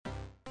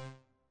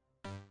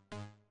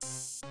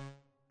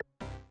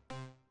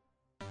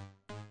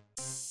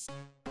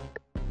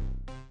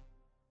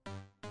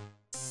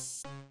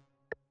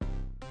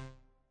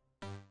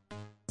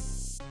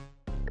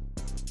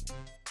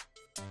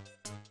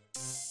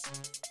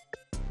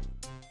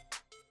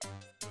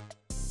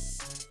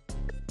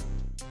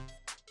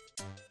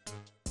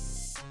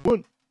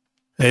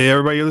Hey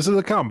everybody, this is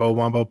the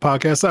Wombo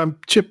podcast. I'm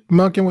Chip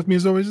Munkin. With me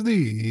as always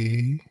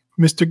the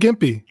Mr.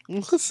 Gimpy.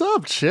 What's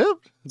up, Chip?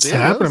 What's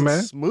happening,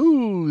 man?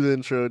 Smooth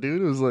intro,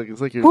 dude. It's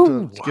like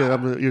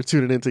you're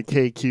tuning into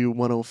KQ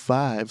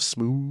 105,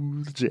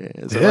 smooth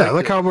jazz. I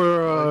like how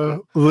we're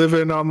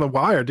living on the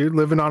wire, dude.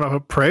 Living on a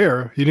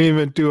prayer. You didn't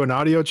even do an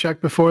audio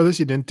check before this.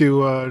 You didn't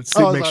do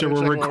make sure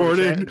we're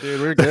recording.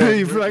 Dude, we're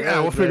good. You're like,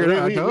 we'll figure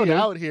it out. We're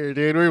out here,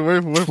 dude.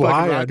 We're fucking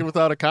rocking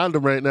without a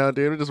condom right now,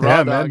 dude. We're just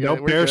raw man. No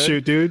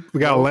parachute, dude. We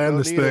gotta land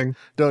this thing.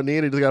 Don't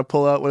need it. Just gotta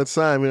pull out when it's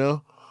time, you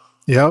know.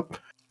 Yep.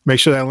 Make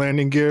sure that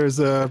landing gear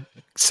is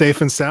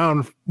safe and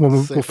sound when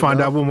we'll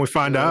find out when we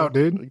find out,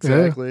 dude.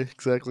 Exactly.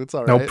 It's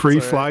all right. No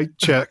pre-flight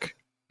check.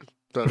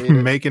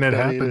 Making it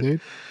happen,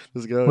 dude.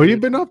 Let's go. What you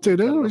been up to,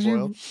 dude?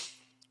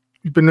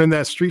 You've been in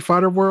that Street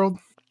Fighter world?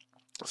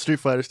 Street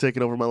Fighter's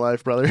taking over my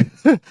life, brother.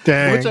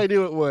 Dang. Which I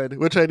knew it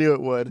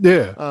would.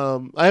 Yeah.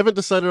 I haven't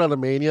decided on a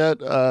main yet.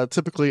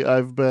 Typically,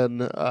 I've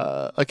been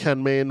a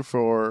Ken main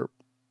for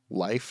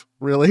life,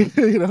 really.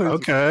 You know.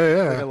 Okay.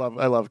 Yeah. Like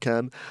I love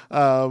Ken.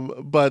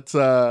 But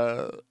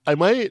I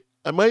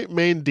might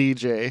main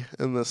DJ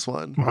in this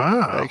one.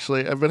 Wow.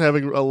 Actually, I've been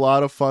having a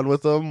lot of fun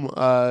with him.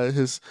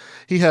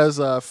 He has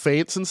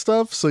feints and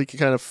stuff, so he can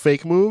kind of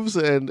fake moves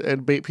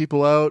and bait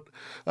people out.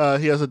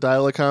 He has a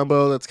dial-a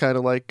combo that's kind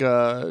of like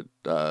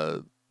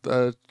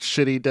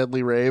shitty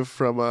Deadly Rave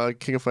from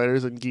King of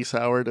Fighters and Geese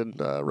Howard and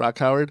Rock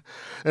Howard,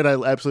 and I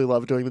absolutely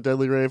love doing the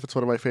Deadly Rave. It's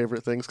one of my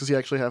favorite things because you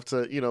actually have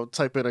to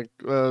type in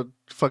a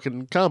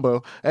fucking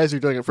combo as you're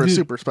doing it for a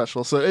super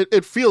special, so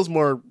it feels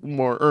more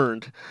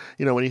earned,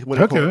 when you pull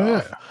it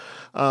off.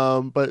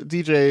 But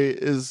DJ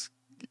is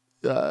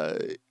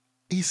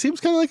he seems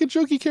kind of like a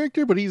jokey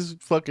character, but he's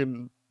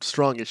fucking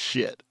strong as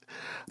shit.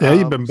 Yeah,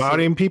 you've been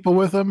bodying people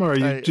with him, or are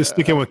you just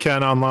sticking with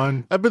Ken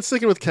online? I've been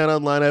sticking with Ken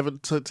online. I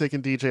haven't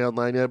taken DJ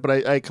online yet, but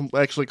I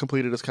actually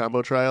completed his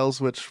combo trials,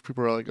 which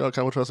people are like, "Oh,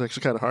 combo trials are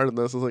actually kind of hard in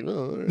this." I was like,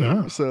 "Oh." Right.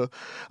 Yeah. So,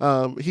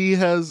 he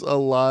has a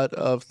lot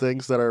of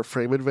things that are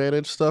frame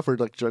advantage stuff or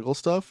like juggle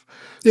stuff.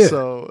 Yeah.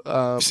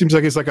 So, seems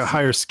like it's like a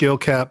higher skill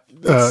cap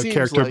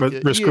character,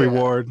 but risk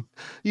reward.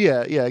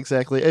 Yeah,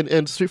 exactly.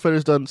 And Street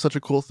Fighter's done such a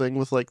cool thing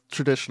with like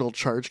traditional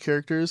charge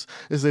characters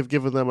is they've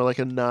given them like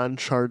a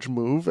non-charge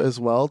move as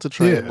well to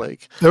try and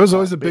like. That was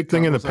always a big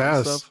thing in the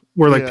past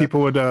where like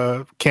people would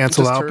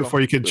cancel out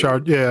before you could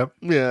charge. Yeah.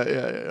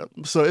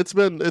 So it's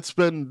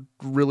been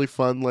really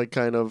fun, like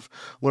kind of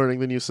learning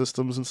the new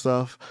systems and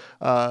stuff.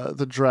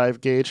 The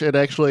drive gauge, and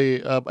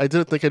actually I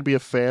didn't think I'd be a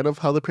fan of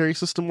how the parry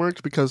system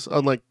worked because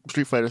unlike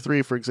Street Fighter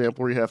 3, for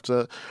example, where you have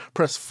to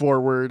press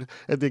forward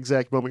at the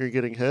exact moment you're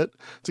getting hit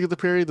to get the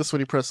parry, this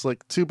one you press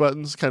like two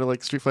buttons, kind of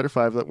like Street Fighter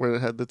 5 where it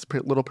had this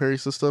little parry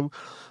system,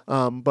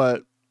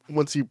 but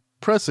once you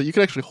press it, you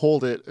can actually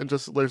hold it and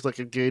just there's like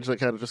a gauge that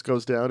kind of just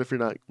goes down if you're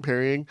not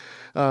parrying,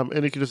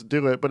 and you can just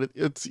do it, but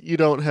it's you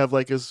don't have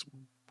like as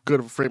good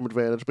of a frame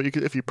advantage, but you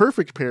can, if you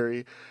perfect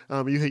parry,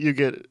 you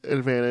get an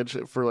advantage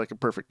for like a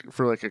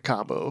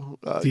combo.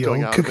 The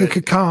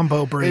old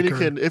combo breaker. And you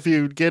can, if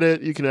you get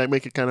it, you can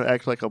make it kind of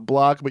act like a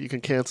block, but you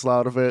can cancel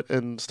out of it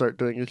and start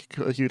doing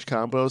a huge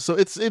combo. So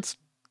it's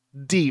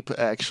deep,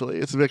 actually.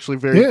 It's actually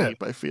very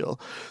deep, I feel.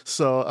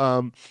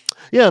 So,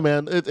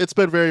 man, it's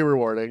been very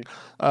rewarding.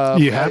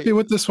 You happy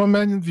with this one,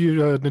 man?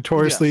 You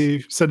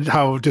notoriously said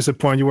how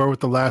disappointed you were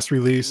with the last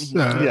release.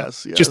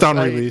 Yes. Just on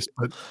release.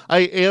 But I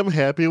am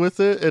happy with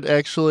it. It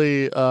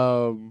actually,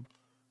 I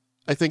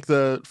think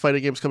the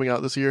fighting games coming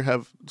out this year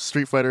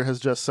Street Fighter has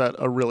just set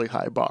a really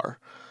high bar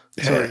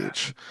to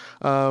reach.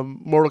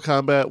 Mortal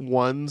Kombat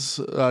 1's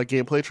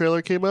gameplay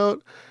trailer came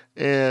out,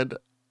 and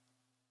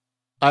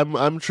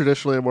I'm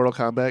traditionally a Mortal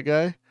Kombat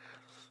guy.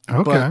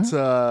 Okay.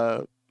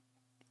 But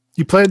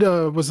you played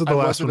was it the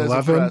last one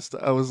 11?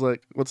 I was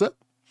like, what's that?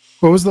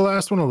 What was the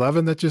last one?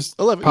 11 that just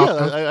 11.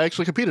 Yeah, I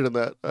actually competed in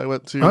that. I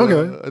went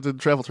to I did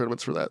travel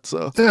tournaments for that.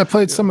 So I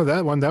played some of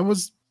that one. That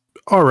was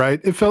all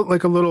right. It felt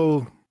like a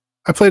little.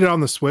 I played it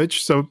on the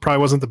Switch, so it probably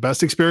wasn't the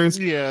best experience.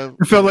 Yeah,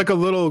 it felt like a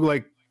little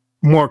like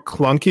more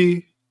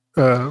clunky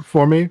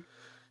for me.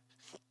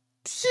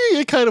 Yeah,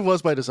 it kind of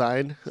was by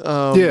design.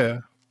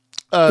 It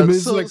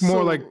was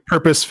more like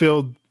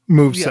purpose-filled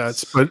move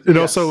sets, but it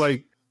also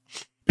like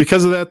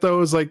because of that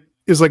though is like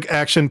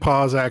action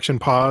pause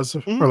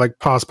or like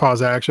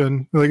pause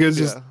action. Like it's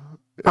just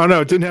I don't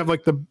know. It didn't have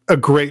like a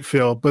great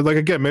feel, but like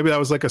again, maybe that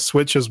was like a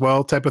Switch as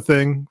well type of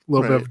thing. A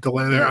little bit of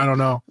delay there. I don't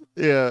know.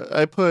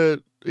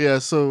 Yeah,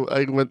 So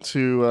I went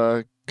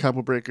to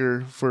Combo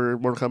Breaker for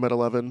Mortal Kombat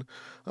 11.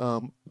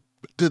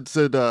 Did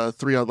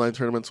 3 online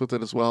tournaments with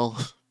it as well.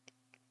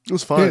 It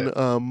was fun.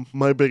 Yeah.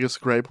 My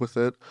biggest gripe with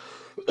it.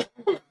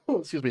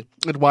 Excuse me,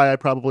 and why I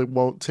probably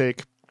won't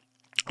take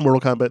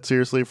Mortal Kombat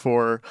seriously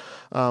for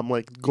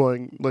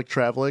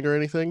traveling or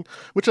anything,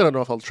 which I don't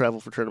know if I'll travel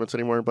for tournaments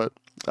anymore, but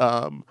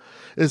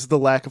is the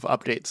lack of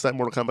updates that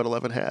Mortal Kombat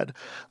 11 had.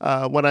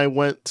 When I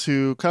went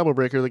to Combo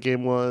Breaker, the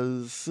game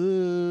was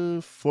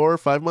 4 or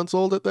 5 months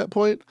old at that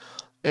point,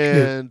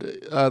 and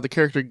the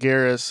character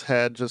Garrus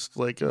had just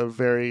like a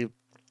very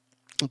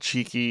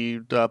cheeky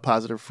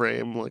positive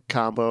frame like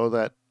combo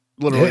that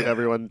literally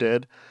everyone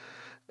did,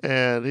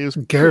 and he was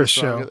Garrus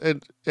show,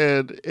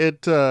 and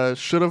it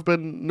should have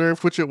been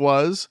nerfed, which it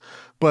was,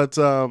 but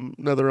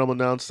NetherRealm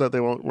announced that they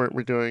won't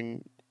be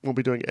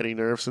doing any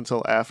nerfs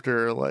until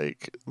after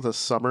like the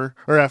summer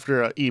or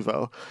after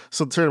Evo.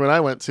 So the tournament I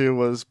went to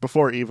was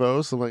before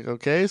Evo, so I'm like,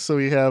 okay, so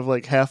we have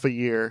like half a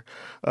year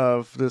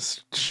of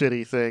this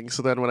shitty thing.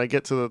 So then when I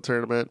get to the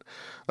tournament,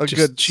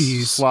 good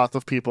swath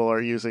of people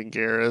are using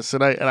Garrus,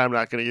 and I'm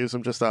not going to use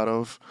them just out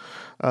of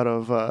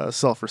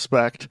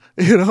self-respect,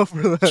 for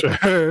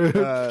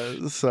that.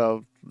 Sure.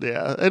 So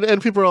yeah,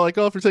 and people are like,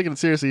 oh, if you're taking it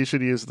seriously, you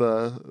should use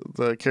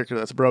the character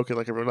that's broken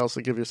like everyone else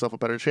and give yourself a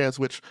better chance.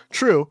 Which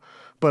true,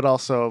 but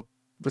also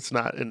it's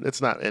not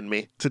in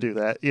me to do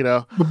that,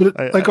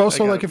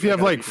 But if you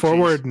have like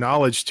forward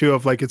knowledge too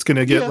of like it's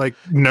gonna get like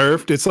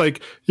nerfed, it's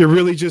like you're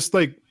really just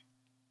like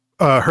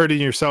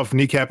hurting yourself,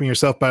 kneecapping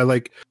yourself by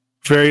like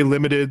very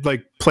limited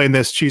like playing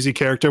this cheesy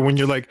character when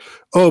you're like,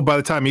 oh, by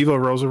the time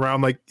Evo rolls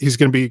around, like he's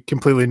gonna be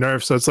completely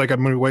nerfed. So it's like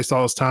I'm gonna waste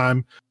all this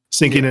time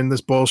sinking in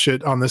this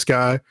bullshit on this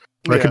guy.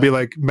 Or I could be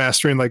like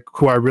mastering like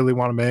who I really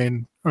want to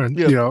main, or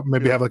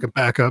maybe have like a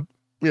backup.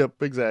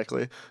 Yep,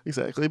 exactly.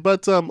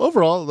 But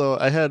overall, though,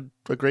 I had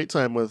a great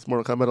time with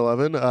Mortal Kombat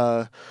 11.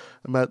 I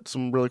met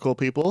some really cool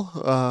people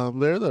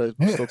there that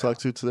I still talk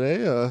to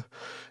today.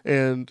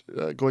 And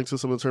going to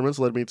some of the tournaments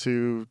led me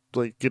to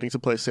like getting to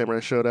play Samurai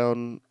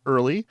Showdown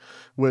early,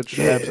 which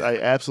I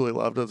absolutely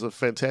loved. It's a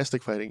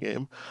fantastic fighting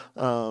game.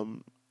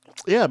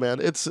 Yeah, man,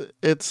 it's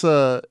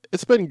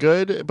been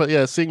good, but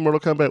yeah, seeing Mortal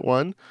Kombat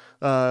 1,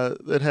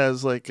 it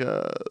has like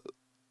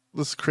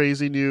this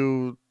crazy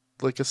new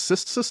like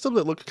assist system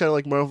that looked kind of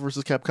like Marvel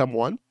vs. Capcom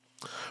 1,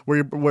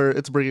 where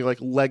it's bringing like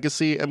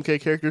legacy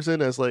MK characters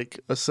in as like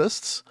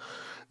assists,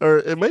 or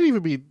it might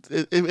even be.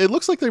 It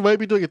looks like they might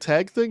be doing a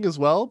tag thing as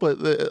well, but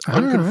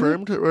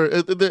unconfirmed. Right. Or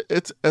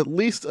it's at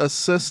least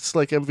assists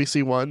like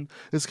MVC1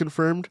 is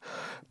confirmed,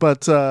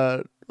 but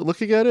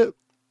looking at it,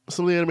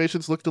 some of the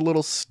animations looked a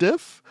little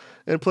stiff,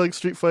 and playing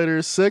Street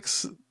Fighter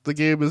 6, the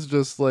game is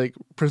just like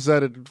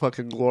presented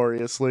fucking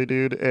gloriously,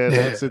 dude, and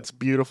it's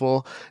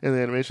beautiful, and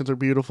the animations are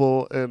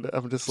beautiful, and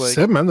I'm just like,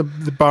 man, the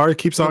bar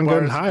keeps on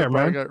getting higher,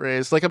 man. The bar got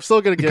raised. Like I'm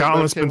still gonna get the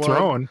gauntlet's been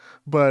thrown,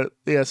 but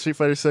yeah, Street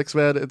Fighter 6,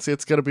 man,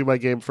 it's gonna be my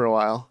game for a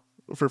while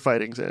for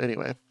fighting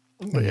anyway.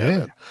 But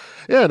yeah,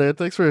 dude,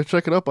 thanks for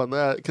checking up on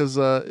that, because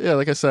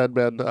like I said,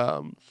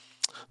 man,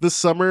 this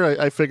summer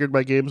I figured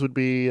my games would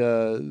be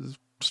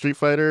Street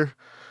Fighter,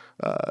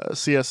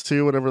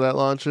 CS2 whenever that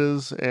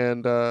launches,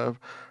 and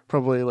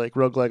probably like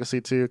Rogue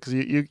Legacy 2, because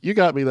you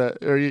got me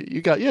that, or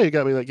you got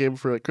me that game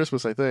for like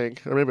Christmas, I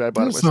think, or maybe I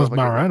bought it myself.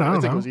 I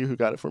think it was you who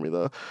got it for me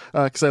though,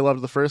 because I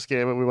loved the first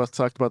game, and we must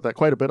have talked about that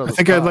quite a bit on. I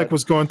think I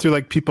was going through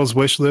like people's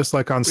wish list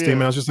like on Steam,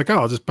 and I was just like, oh,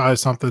 I'll just buy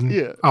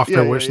something off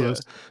their wish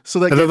list. So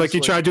that, and then like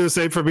you try to do the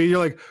same for me. You're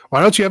like,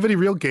 why don't you have any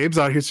real games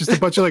out here? It's just a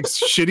bunch of like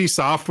shitty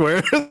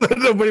software that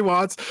nobody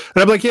wants.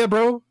 And I'm like, yeah,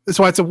 bro, that's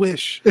why it's a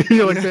wish.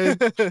 You're like, man,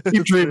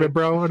 keep dreaming,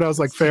 bro. And I was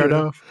like, fair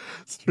enough.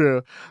 It's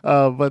true.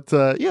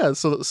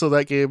 So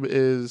that game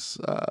is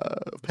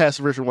past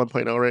version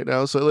 1.0 right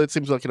now, so it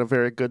seems like in a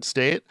very good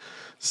state.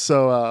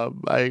 So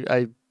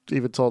I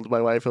even told my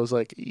wife, I was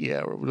like,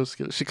 yeah, we're just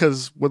gonna,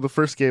 because when I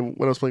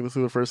was playing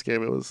through the first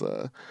game, it was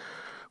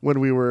when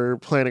we were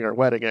planning our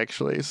wedding,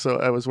 actually. So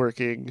I was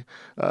working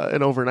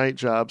an overnight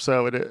job, so I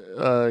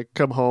would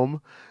come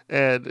home,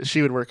 and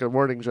she would work a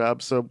morning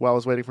job. So while I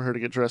was waiting for her to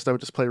get dressed, I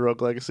would just play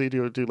Rogue Legacy,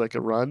 do like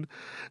a run,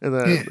 and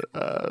then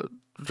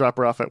drop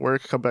her off at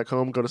work, come back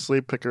home, go to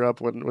sleep, pick her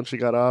up when she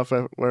got off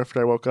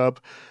after I woke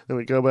up. Then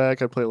we'd go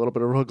back, I'd play a little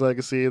bit of Rogue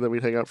Legacy, then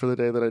we'd hang out for the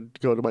day, then I'd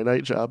go to my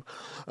night job.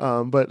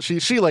 But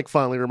she like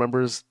fondly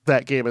remembers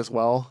that game as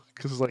well,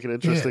 because it's like an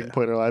interesting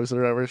point in her lives or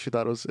whatever. She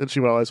thought it was, and she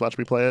would always watch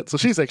me play it. So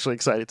she's actually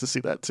excited to see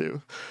that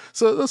too.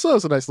 So that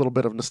was a nice little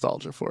bit of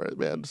nostalgia for it,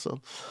 man.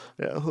 So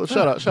yeah,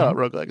 shout out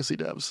Rogue Legacy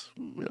devs,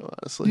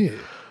 honestly. Yeah.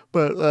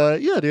 But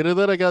dude, and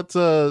then I got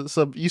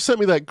some. You sent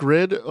me that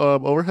grid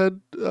overhead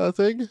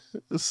thing,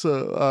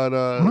 so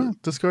on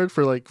Discord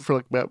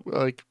for map,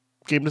 like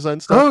game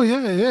design stuff. Oh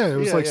yeah. It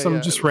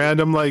was just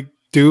random like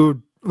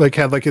dude like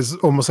had like his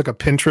almost like a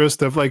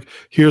Pinterest of like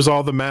here's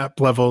all the map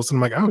levels, and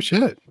I'm like, oh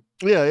shit.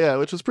 Yeah,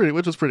 which was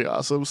pretty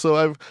awesome.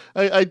 So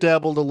I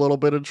dabbled a little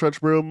bit in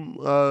Trench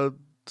Broom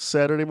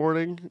Saturday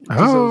morning.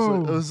 I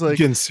was like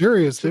getting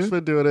serious, dude. Just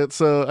been doing it.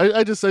 So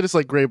I just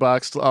like gray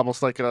boxed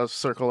almost like a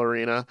circle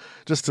arena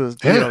just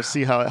to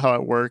see how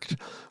it worked.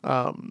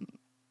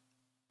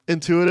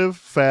 Intuitive,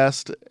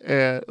 fast,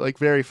 and like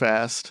very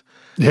fast.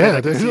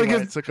 Yeah,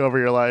 it took over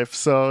your life.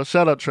 So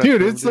shout out Trent.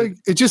 Dude, it's like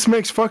it just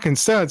makes fucking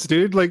sense,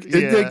 dude. Like,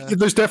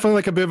 there's definitely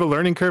like a bit of a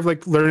learning curve,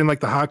 like learning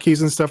like the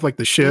hotkeys and stuff, like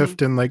the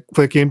shift and like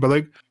clicking. But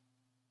like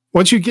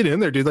once you get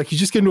in there, dude, like you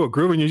just get into a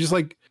groove, and you're just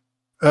like.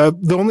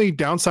 The only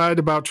downside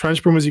about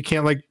Trench Broom is you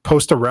can't like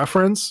post a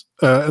reference.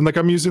 And like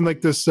I'm using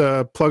like this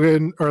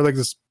plugin or like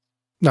this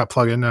not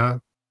plugin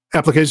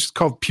application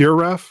called Pure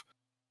Ref,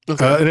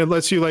 and it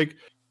lets you like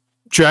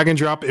drag and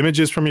drop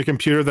images from your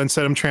computer, then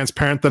set them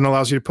transparent, then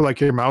allows you to put like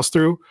your mouse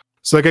through.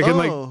 So like I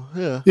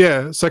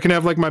can so I can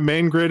have like my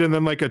main grid and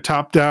then like a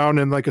top down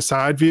and like a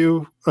side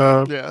view.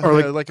 Or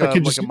like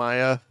a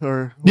Maya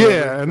or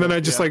whatever. And then I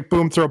just like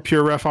boom, throw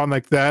pure ref on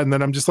like that, and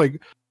then I'm just like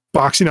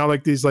boxing out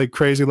like these like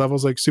crazy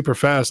levels like super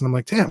fast, and I'm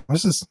like, damn,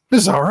 this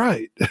is all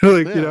right.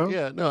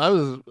 I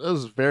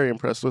was very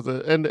impressed with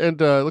it, and it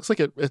looks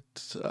like it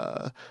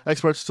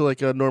exports to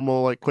like a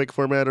normal like Quake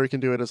format, or you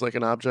can do it as like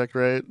an object,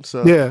 right?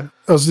 So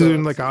I was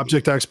doing like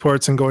object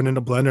exports and going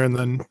into Blender and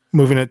then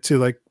moving it to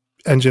like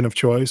engine of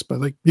choice, but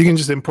like you can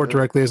just import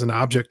directly as an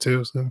object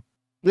too. So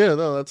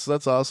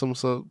that's awesome.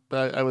 So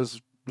I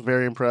was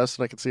very impressed,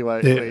 and I can see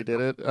why you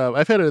did it.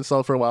 I've had it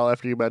installed for a while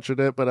after you mentioned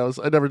it, but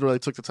I never really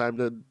took the time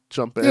to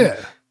jump in.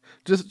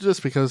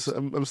 Just because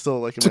I'm still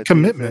like in my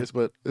commitment phase,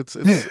 but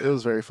it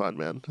was very fun,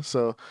 man.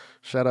 So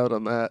shout out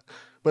on that.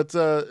 But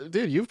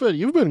dude, you've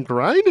been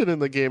grinding in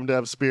the game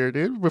dev sphere,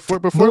 dude.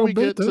 Before we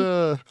get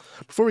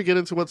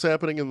into what's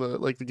happening in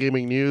the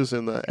gaming news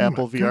and the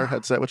Apple VR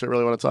headset, which I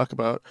really want to talk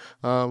about,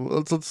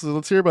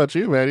 let's hear about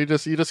you, man. You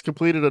just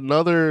completed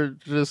another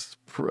just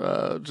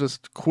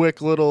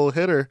quick little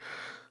hitter.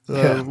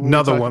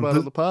 Another one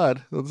on the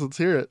pod. Let's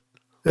hear it.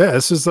 Yeah,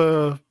 this was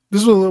a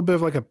little bit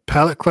of like a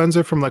palette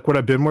cleanser from like what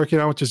I've been working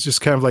on, which is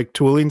just kind of like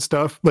tooling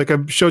stuff. Like I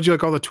showed you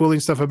like all the tooling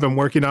stuff I've been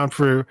working on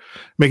for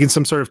making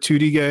some sort of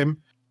 2D game.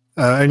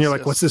 And you're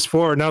like, what's this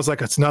for? And I was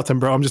like, it's nothing,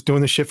 bro. I'm just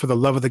doing this shit for the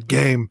love of the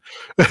game.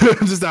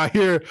 I'm just out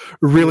here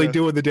really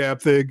doing the damn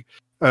thing.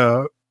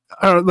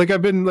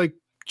 I've been like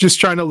just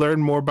trying to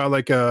learn more about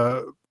like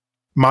modular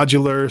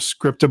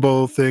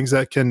scriptable things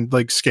that can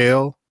like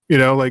scale,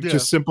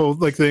 just simple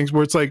like things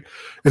where it's like,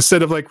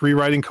 instead of like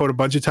rewriting code a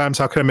bunch of times,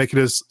 how can I make it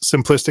as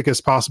simplistic as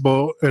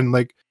possible and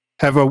like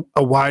have a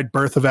wide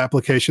berth of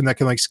application that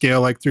can like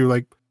scale like through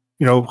like,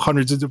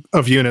 hundreds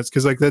of units.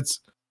 Cause like that's,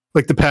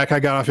 like the pack I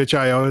got off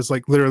itch.io is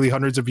like literally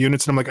hundreds of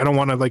units, and I'm like, I don't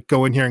want to like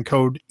go in here and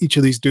code each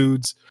of these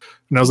dudes.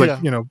 And I was like,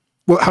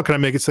 how can I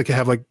make it so I can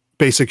have like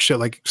basic shit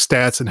like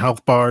stats and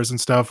health bars and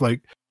stuff?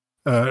 Like,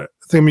 I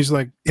think I'm using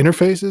like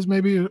interfaces,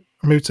 maybe, or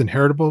maybe it's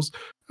inheritables.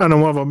 I don't know,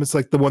 one of them. It's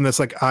like the one that's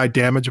like eye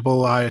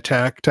damageable, eye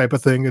attack type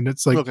of thing, and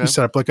it's like you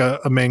set up like a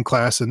main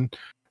class and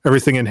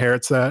everything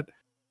inherits that.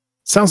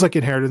 Sounds like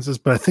inheritances,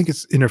 but I think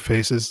it's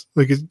interfaces.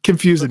 Like it's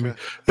confusing me.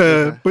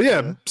 But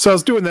yeah, so I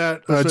was doing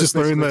that, just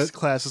learning that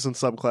classes and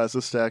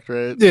subclasses stacked,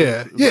 right?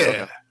 Yeah.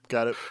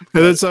 Got it.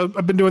 And then so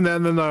I've been doing that,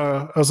 and then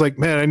I was like,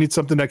 man, I need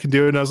something I can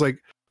do, and I was like,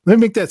 let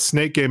me make that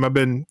snake game. I've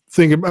been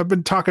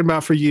talking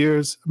about for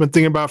years. I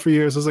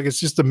was like, it's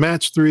just a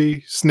match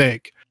 3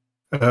 snake.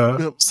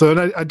 So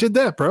then I did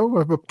that, bro.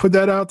 I put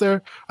that out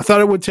there. I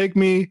thought it would take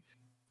me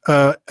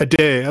a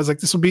day. I was like,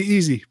 this will be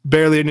easy,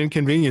 barely an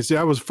inconvenience.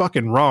 Yeah, I was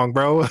fucking wrong,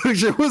 bro.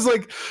 It was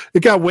like, it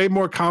got way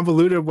more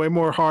convoluted, way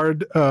more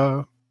hard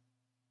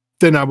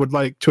than I would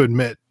like to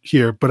admit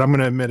here, but I'm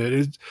gonna admit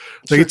it.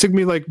 It took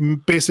me like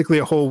basically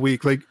a whole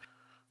week. Like,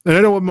 and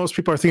I know what most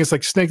people are thinking. It's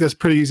like Snake, that's a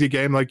pretty easy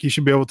game. Like you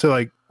should be able to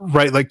like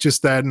write like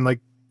just that and like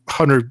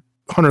 100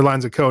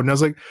 lines of code. And I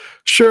was like,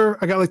 sure,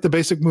 I got like the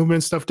basic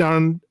movement stuff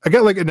down. I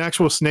got like an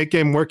actual Snake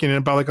game working in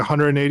about like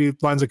 180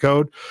 lines of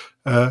code.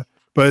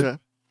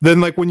 Then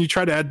like when you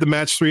try to add the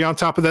match 3 on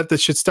top of that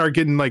should start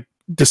getting like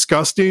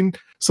disgusting.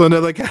 So then I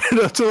like added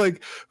up to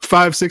like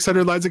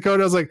 500-600 lines of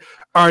code. I was like,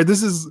 all right,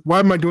 why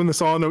am I doing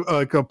this all in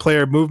a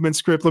player movement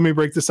script? Let me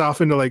break this off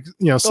into like,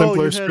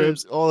 simpler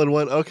scripts. All in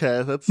one.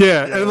 Okay. That's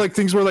and like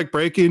things were like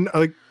breaking.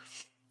 Like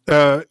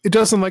it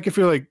doesn't like if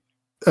you're like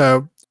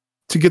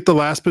to get the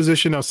last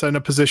position, I'll send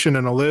a position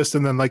in a list,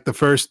 and then like the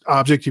first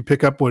object you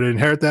pick up would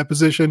inherit that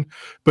position.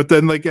 But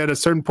then like at a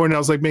certain point, I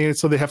was like making it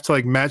so they have to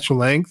like match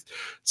length.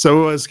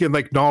 So it was getting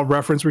like null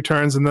reference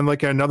returns, and then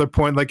like at another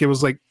point, like it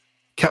was like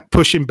kept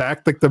pushing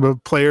back like the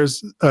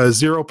player's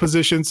 0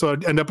 position. So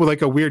I'd end up with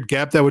like a weird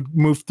gap that would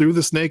move through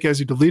the snake as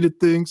you deleted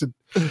things. And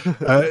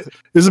it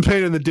was a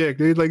pain in the dick,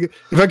 dude. Like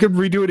if I could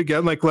redo it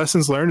again, like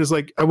lessons learned is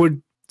like I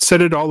would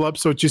set it all up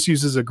so it just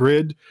uses a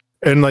grid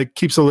and like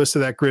keeps a list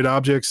of that grid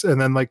objects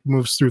and then like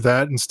moves through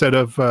that instead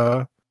of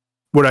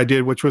what I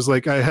did, which was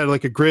like I had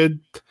like a grid,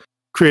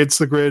 creates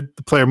the grid,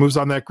 the player moves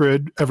on that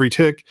grid every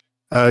tick.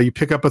 You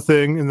pick up a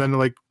thing and then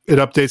like it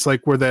updates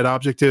like where that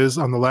object is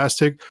on the last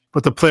tick,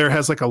 but the player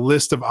has like a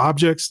list of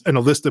objects and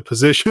a list of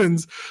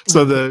positions.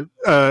 So the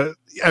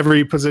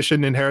every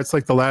position inherits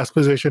like the last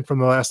position from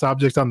the last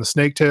object on the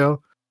snake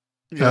tail.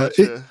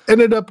 Gotcha. It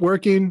ended up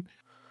working.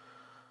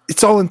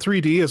 It's all in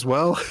 3D as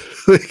well.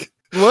 Like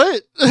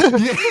what?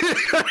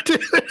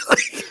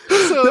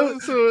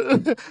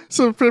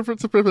 So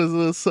preference of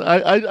this.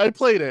 I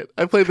played it.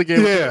 I played the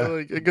game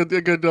like a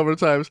good number of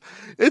times.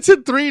 It's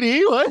in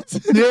 3D. What?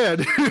 Yeah,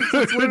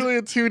 it's literally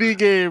a 2D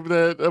game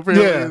that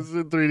apparently is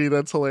in 3D.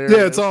 That's hilarious.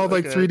 Yeah, it's all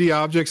like 3D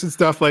objects and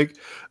stuff. Like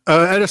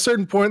at a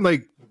certain point,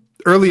 like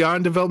early on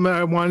in development,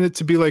 I wanted it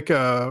to be like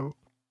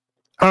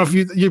I don't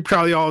know if you're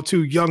probably all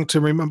too young to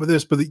remember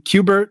this, but the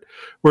Qbert,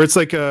 where it's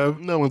like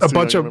no one's a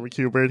bunch of remember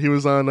Qbert. He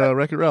was on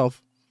Wreck-It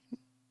Ralph.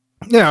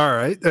 Yeah, all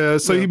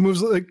right. So he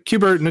moves like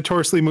Qbert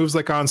notoriously moves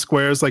like on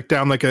squares, like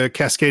down like a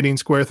cascading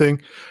square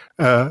thing.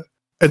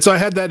 And so I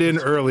had that in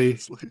early.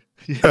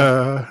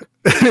 Yeah.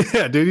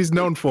 Yeah, dude, he's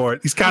known for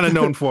it. He's kind of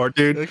known for it,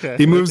 dude. Okay,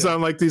 he moves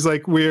on like these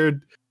like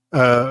weird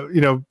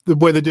the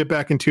way they did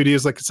back in 2D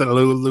is like it's an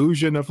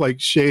illusion of like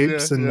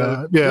shapes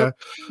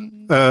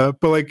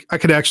but like I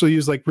could actually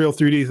use like real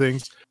 3D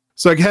things.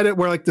 So I had it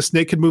where like the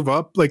snake could move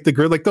up like the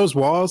grid, like those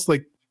walls,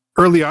 like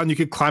early on you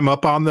could climb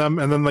up on them,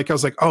 and then like I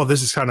was like, oh,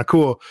 this is kind of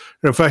cool.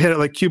 And if I had it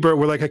like Qbert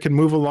where like I can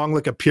move along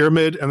like a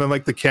pyramid, and then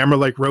like the camera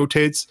like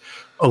rotates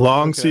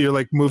along, so you're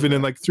like moving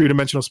in like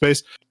 3-dimensional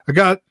space. I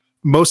got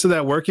most of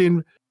that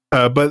working,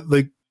 but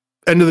like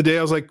end of the day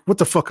I was like, what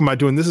the fuck am I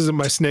doing? This isn't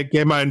my snake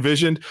game I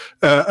envisioned.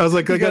 I was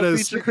like, I got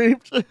feature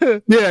creeped.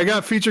 Yeah, I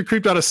got feature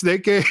creeped on a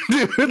snake game,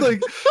 dude.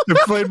 Like I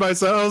played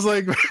myself. I was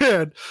like,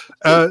 man.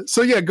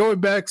 So yeah, going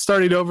back,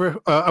 starting over,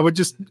 I would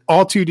just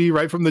all 2D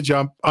right from the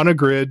jump on a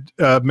grid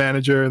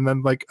manager, and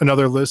then like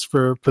another list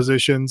for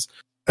positions,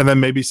 and then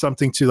maybe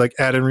something to like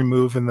add and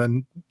remove, and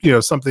then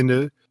something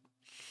to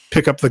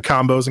pick up the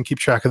combos and keep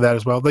track of that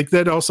as well. Like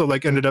that also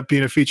like ended up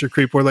being a feature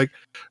creep where like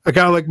I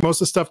got like most of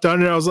the stuff done,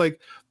 and I was like,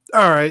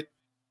 all right,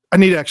 I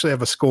need to actually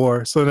have a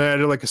score. So then I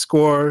added like a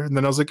score, and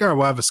then I was like, all right,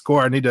 well, I have a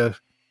score. I need to,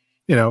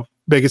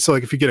 make it so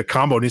like if you get a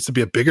combo, it needs to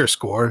be a bigger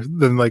score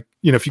than like,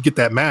 if you get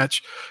that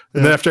match.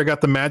 And then after I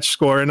got the match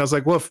score, and I was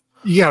like, well, if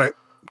you got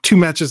 2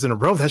 matches in a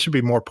row, that should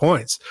be more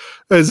points.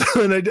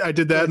 And I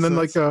did that. And then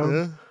like,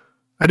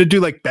 I had to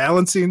do like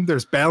balancing.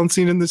 There's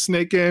balancing in the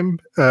snake game.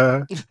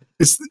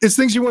 It's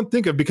things you wouldn't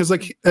think of because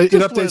like it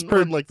updates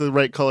when like the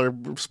right color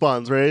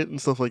spawns, right,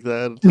 and stuff like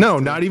that. No,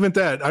 not even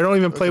that. I don't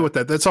even play with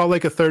that. That's all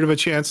like a third of a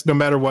chance, no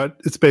matter what.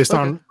 It's based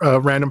on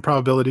random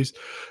probabilities.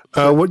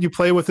 What you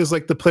play with is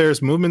like the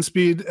player's movement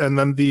speed and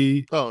then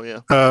the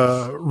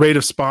rate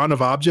of spawn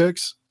of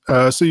objects.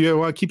 So you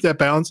want to keep that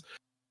balance.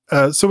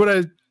 So what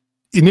I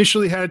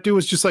initially had to do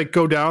was just like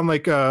go down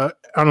like on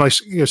like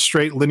a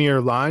straight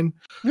linear line.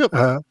 Yep.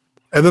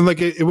 And then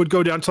like it would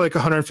go down to like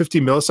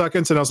 150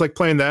 milliseconds, and I was like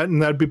playing that, and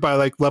that'd be by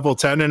like level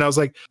 10, and I was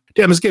like,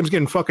 damn, this game's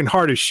getting fucking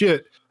hard as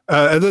shit.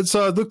 And then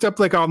so I looked up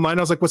like online,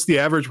 I was like, what's the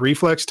average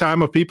reflex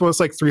time of people? It's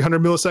like 300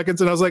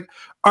 milliseconds, and I was like,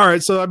 all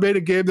right, so I made a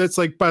game that's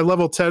like by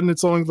level 10,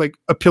 it's only like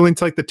appealing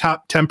to like the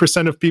top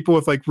 10% of people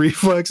with like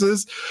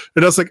reflexes.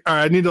 And I was like, all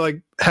right, I need to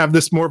like have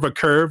this more of a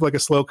curve, like a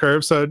slow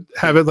curve, so I'd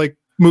have it like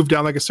move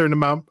down like a certain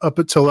amount up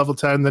until level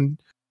 10, then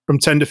from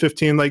 10 to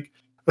 15, like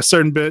a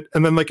certain bit,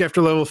 and then like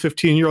after level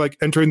 15 you're like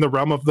entering the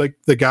realm of like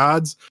the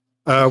gods,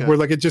 where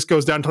like it just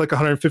goes down to like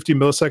 150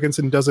 milliseconds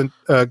and doesn't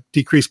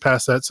decrease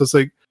past that. So it's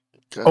like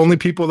only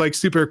people like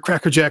super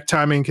crackerjack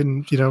timing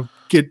can get up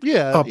and keep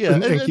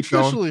going.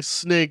 Especially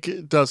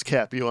Snake does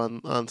cap you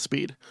on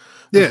speed.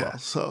 Well.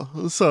 So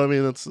I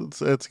mean that's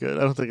good.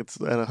 I don't think it's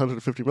at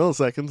 150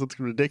 milliseconds. It's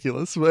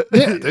ridiculous, but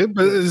yeah, dude,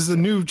 but it's the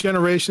new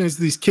generation. It's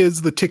these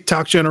kids, the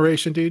TikTok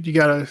generation, dude. You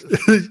gotta.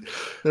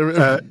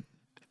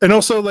 And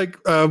also, like,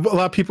 a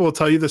lot of people will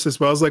tell you this as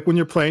well. Is like when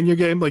you're playing your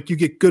game, like you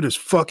get good as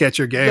fuck at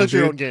your game. That's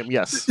your own game,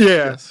 yes. Yeah.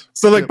 Yes.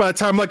 So, like, by the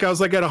time like I was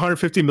like at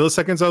 150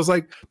 milliseconds, I was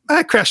like,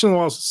 I crash in the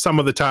walls some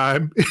of the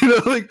time.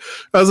 Like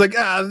I was like,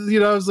 I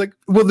was like,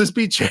 will this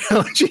be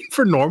challenging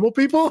for normal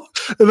people?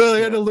 And then I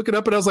had to look it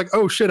up, and I was like,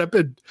 oh shit, I've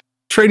been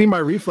training my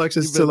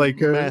reflexes to like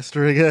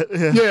mastering it.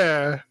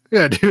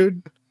 Yeah,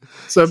 dude.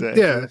 So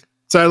yeah.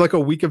 So I had like a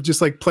week of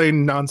just like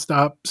playing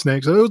nonstop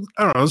Snake. So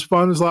I don't know, it was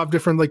fun. There's a lot of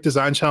different like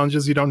design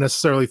challenges you don't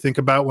necessarily think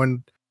about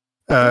when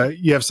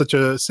you have such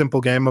a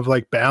simple game of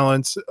like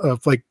balance,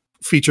 of like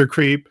feature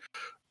creep,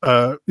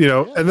 and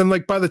then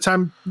like by the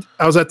time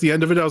I was at the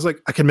end of it, I was like,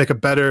 I can make a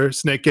better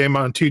Snake game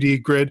on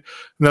 2D grid.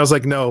 And I was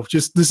like, no,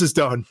 just this is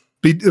done.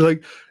 Be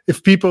like,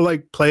 if people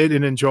like play it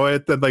and enjoy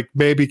it, then like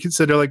maybe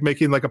consider like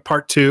making like a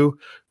part 2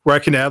 where I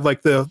can add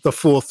like the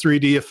full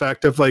 3D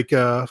effect of like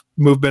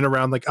movement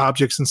around like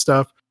objects and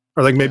stuff.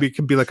 Or like maybe it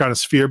could be like on a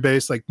sphere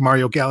based, like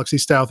Mario Galaxy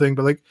style thing.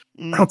 But like,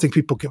 I don't think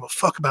people give a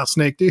fuck about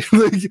Snake, dude.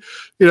 Like,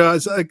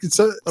 it's like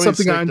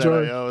something I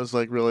enjoy. I was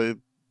like really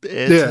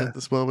at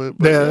this moment.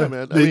 But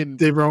man.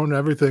 They ruin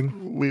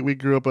everything. We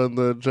grew up on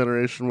the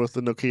generation with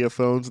the Nokia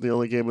phones, and the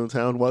only game in the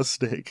town was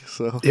Snake.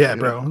 So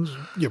bro,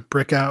 your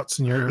brick outs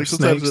and your like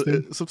snakes.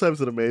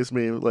 Sometimes it amazed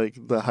me, like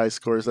the high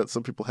scores that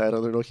some people had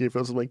on their Nokia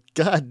phones. I'm like,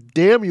 God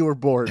damn, you were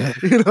bored. Yeah,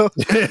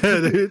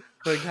 dude.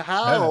 Like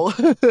how?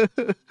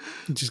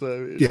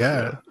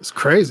 It's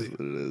crazy. That's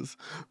what it is.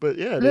 But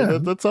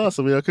dude, that's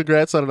awesome.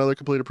 Congrats on another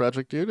completed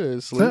project,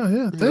 dude.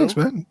 Thanks,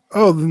 man.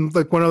 Oh, then,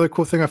 like one other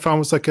cool thing I found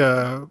was like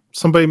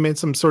somebody made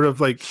some sort of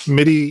like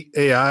MIDI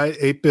AI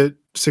 8-bit,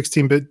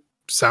 16-bit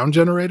sound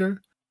generator.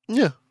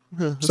 Yeah.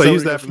 So I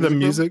use that for the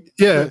music.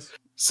 Yeah. Nice.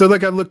 So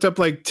like I looked up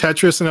like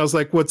Tetris, and I was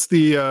like, what's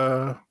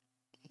the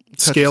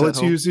scale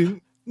it's using?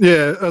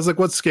 Yeah, I was like,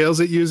 what scale is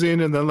it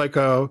using? And then like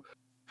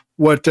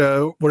what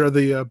are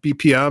the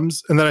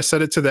BPMs? And then I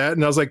set it to that,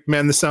 and I was like,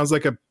 man, this sounds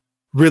like a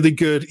really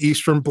good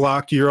Eastern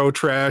Bloc Euro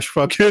trash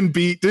fucking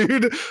beat,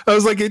 dude. I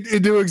was like,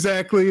 it knew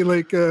exactly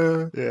like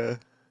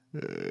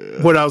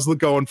what I was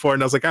going for,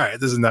 and I was like, all right,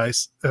 this is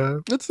nice.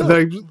 That's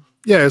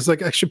yeah, it's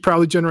like I should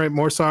probably generate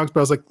more songs, but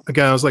I was like,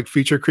 again, I was like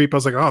feature creep. I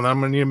was like, oh, now I'm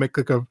gonna need to make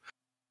like a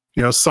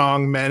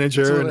song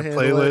manager and a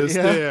playlist.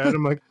 Yeah, and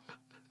I'm like,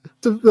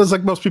 it was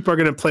like most people are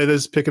gonna play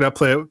this, pick it up,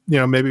 play it,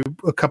 maybe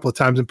a couple of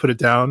times and put it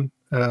down.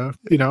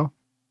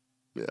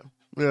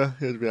 Yeah,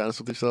 to be honest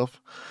with yourself.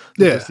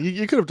 Yeah.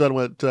 You could have done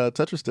what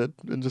Tetris did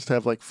and just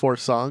have like 4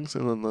 songs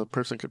and then the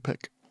person could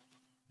pick.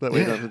 That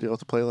way you don't have to deal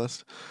with the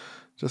playlist.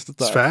 Just a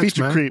thought. Facts,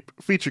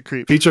 Feature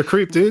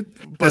creep,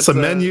 dude. That's a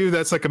menu.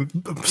 That's like a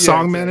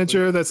song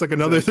manager. That's like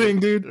another thing,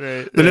 dude.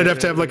 Then it'd have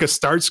to have like a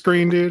start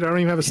screen, dude. I don't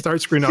even have a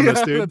start screen on this,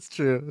 dude. That's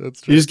true.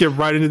 You just get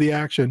right into the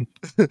action.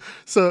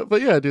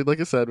 But yeah, dude, like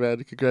I said,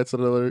 man, congrats on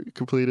another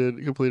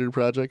completed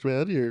project,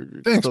 man. You're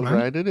still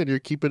grinding and you're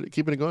keeping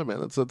it going, man.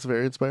 That's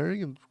very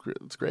inspiring and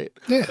it's great.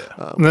 Yeah.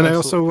 And then I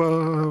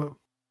also,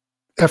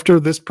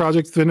 after this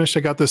project finished, I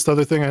got this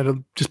other thing. I had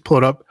to just pull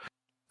it up.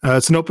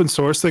 It's an open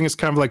source thing. It's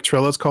kind of like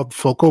Trello. It's called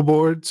Focal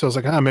Board. So I was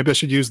like, maybe I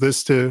should use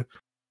this to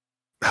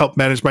help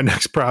manage my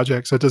next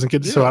project so it doesn't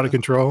get so out of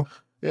control.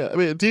 Yeah. I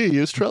mean, do you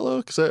use Trello?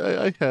 Because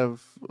I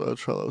have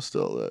Trello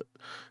still that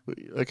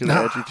I can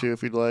add you to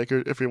if you'd like,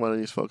 or if you want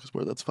to use Focus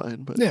Board, that's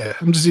fine. But yeah,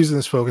 I'm just using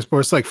this Focus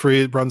Board. It's like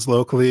free. It runs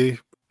locally.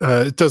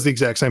 It does the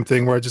exact same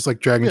thing where I just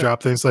like drag and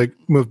drop things like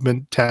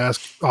movement,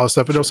 task, all this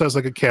stuff. It also has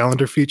like a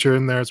calendar feature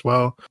in there as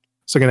well.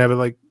 So I can have it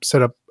like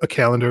set up a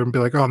calendar and be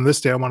like, on this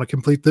day I want to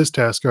complete this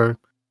task or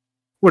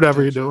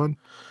whatever you're doing.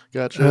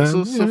 Gotcha.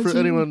 So for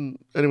anyone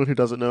who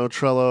doesn't know,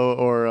 Trello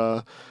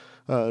or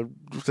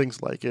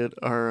things like it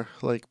are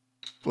like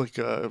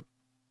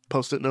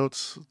Post-it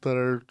notes that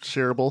are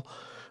shareable.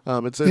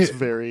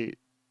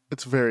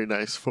 It's very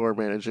nice for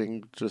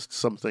managing just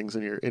some things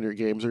in your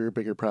games or your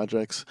bigger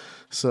projects.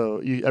 So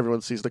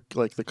everyone sees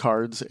the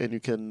cards, and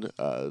you can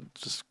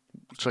just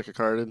check a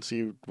card and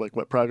see like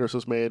what progress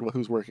was made,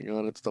 who's working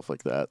on it, stuff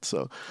like that.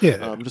 So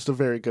just a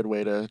very good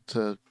way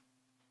to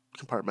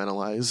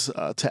compartmentalize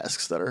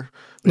tasks that are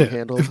being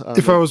handled.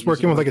 If I was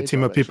working with like a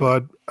team of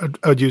people,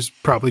 I'd use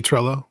probably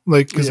Trello,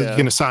 like because you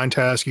can assign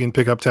tasks, you can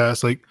pick up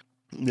tasks, like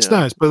it's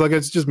nice. But like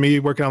it's just me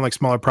working on like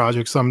smaller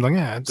projects, so I'm like,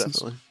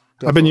 definitely.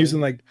 I've been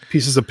using like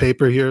pieces of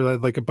paper here,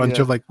 like a bunch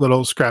of like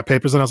little scrap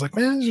papers, and I was like,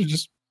 man, I should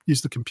just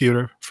use the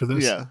computer for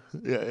this. Yeah.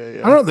 I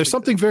don't know. There's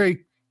something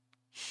very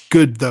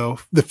good though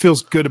that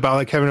feels good about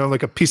like having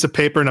like a piece of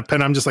paper and a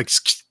pen. I'm just like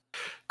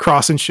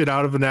crossing shit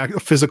out of a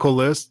physical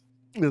list.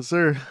 Yes,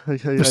 sir.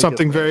 There's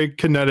something very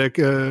kinetic.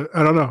 I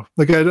don't know.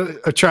 Like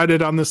I tried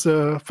it on this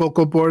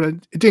Focal Board,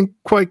 and it didn't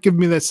quite give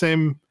me that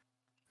same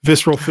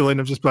visceral feeling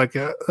of just like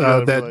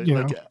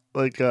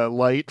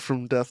light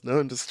from Death Note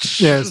and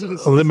just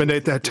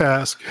eliminate that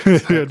task.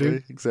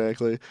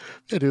 Exactly.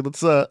 Yeah, dude. Let's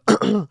the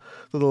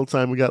little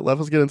time we got left,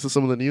 let's get into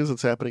some of the news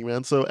that's happening,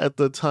 man. So at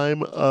the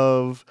time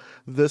of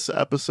this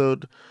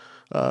episode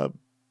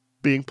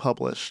being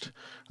published,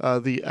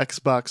 the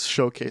Xbox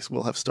showcase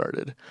will have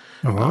started.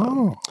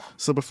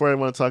 So before I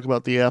want to talk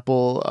about the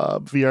Apple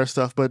VR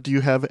stuff, but do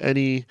you have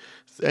any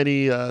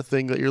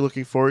thing that you're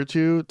looking forward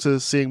to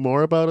seeing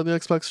more about on the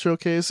Xbox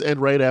showcase?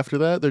 And right after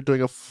that, they're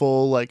doing a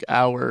full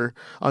hour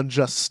on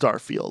just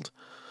Starfield,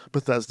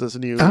 Bethesda's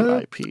new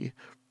IP.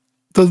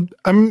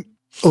 I'm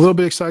a little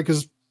bit excited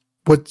because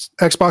what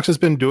Xbox has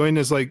been doing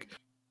is like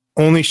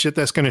only shit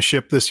that's going to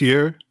ship this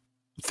year,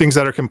 things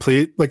that are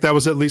complete. Like that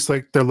was at least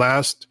like their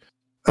last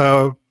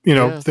thing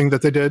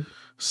that they did.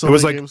 So it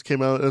was many games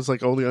came out as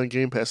like only on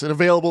Game Pass and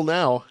available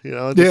now,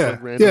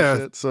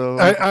 shit. So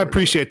I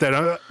appreciate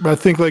that. I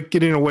think like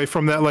getting away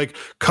from that like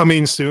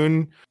coming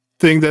soon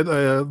thing that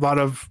a lot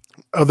of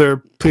other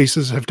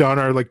places have done,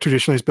 or like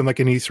traditionally it's been like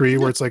an E3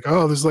 where it's like,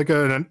 oh, this is like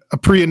a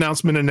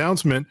pre-announcement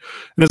announcement,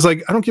 and it's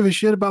like I don't give a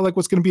shit about like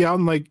what's going to be out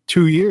in like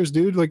 2 years,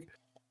 dude. Like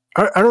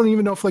I don't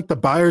even know if like the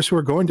buyers who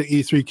are going to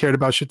E3 cared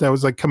about shit that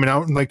was like coming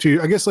out in like 2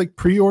 years. I guess like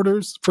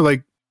pre-orders for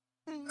like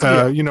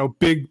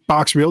big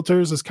box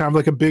realtors is kind of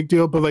like a big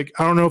deal, but like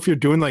I don't know if you're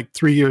doing like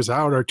 3 years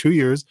out or 2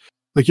 years,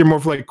 like you're more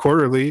of like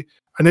quarterly.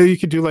 I know you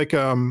could do like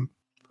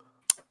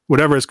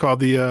whatever it's called,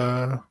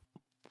 the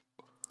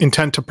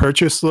intent to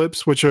purchase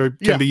slips, which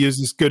can be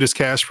used as good as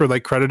cash for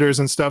like creditors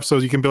and stuff. So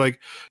you can be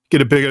like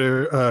get a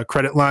bigger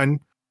credit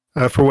line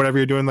for whatever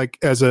you're doing, like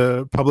as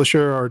a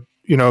publisher or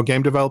a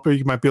game developer.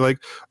 You might be like,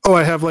 oh,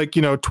 I have like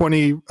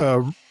 20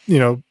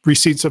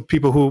 receipts of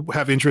people who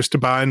have interest to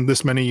buy in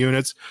this many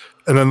units,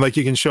 and then like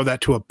you can show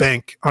that to a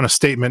bank on a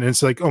statement, and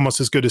it's like almost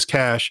as good as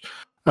cash.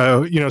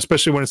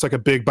 Especially when it's like a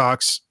big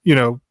box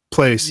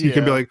place. You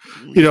can be like,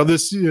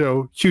 this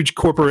huge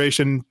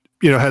corporation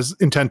has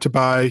intent to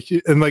buy,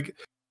 and like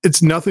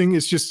it's nothing.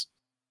 It's just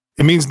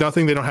it means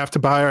nothing. They don't have to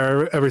buy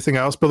or everything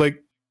else, but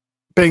like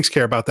banks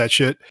care about that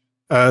shit.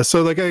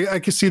 So like I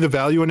can see the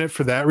value in it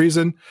for that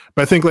reason,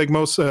 but I think like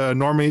most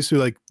normies who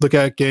like look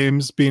at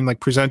games being like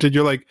presented,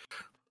 you're like,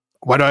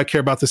 why do I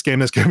care about this game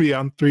that's going to be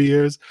out in 3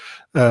 years?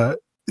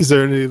 Is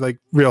there any like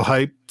real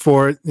hype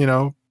for it?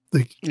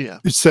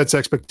 It sets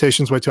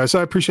expectations way too high. So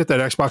I appreciate that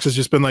Xbox has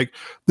just been like,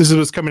 this is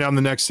what's coming out in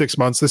the next 6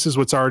 months. This is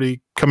what's already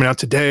coming out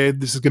today.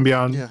 This is going to be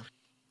on.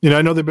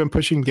 I know they've been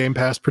pushing Game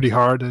Pass pretty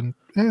hard, and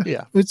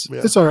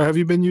it's all right. Have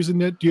you been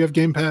using it? Do you have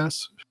Game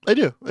Pass? I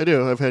do.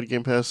 I've had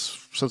Game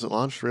Pass since it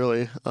launched,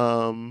 really.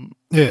 Yeah.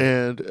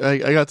 And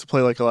I got to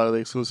play like a lot of the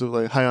exclusive,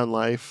 like High on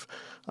Life,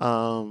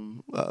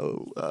 what's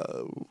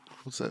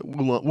that?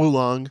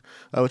 Wulong,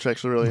 which I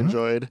actually really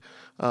enjoyed.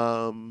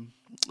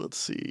 Let's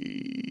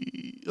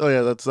see. Oh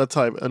yeah, that's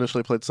how I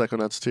initially played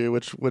Psychonauts 2,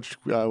 which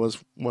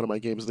was one of my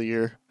games of the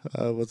year.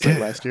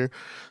 Last year.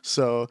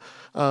 So,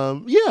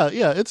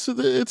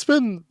 it's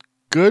been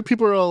good.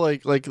 People are all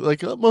like most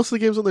of the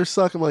games on there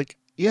suck. I'm like,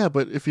 yeah,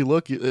 but if you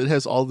look, it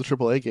has all the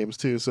AAA games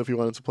too. So if you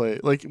wanted to play,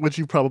 like, which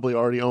you probably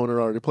already own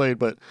or already played,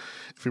 but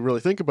if you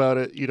really think about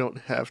it, you don't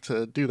have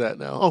to do that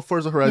now. Oh,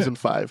 Forza Horizon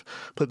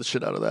 5, played the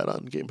shit out of that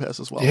on Game Pass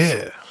as well.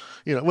 Yeah.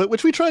 So,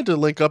 which we tried to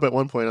link up at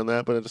one point on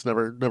that, but it just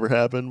never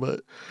happened.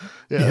 But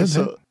yeah,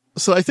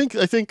 so I think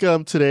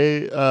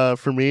today,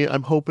 for me,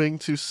 I'm hoping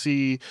to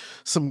see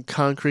some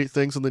concrete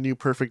things on the new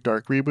Perfect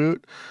Dark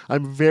reboot.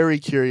 I'm very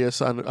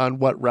curious on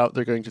what route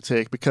they're going to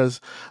take because,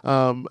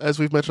 as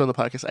we've mentioned on the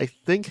podcast, I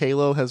think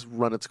Halo has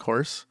run its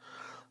course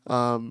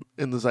in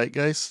the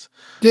zeitgeist.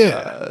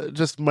 Yeah.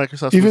 Just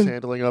Microsoft's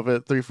mishandling of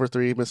it,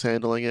 343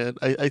 mishandling it.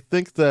 I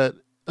think that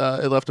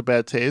it left a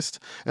bad taste,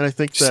 and I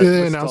think that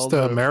they announced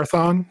a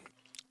marathon.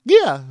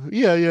 Yeah.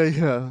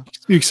 You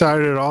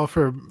excited at all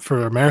for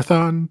a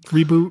marathon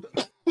reboot?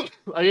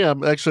 I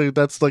am actually.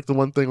 That's like the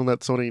one thing on that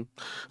Sony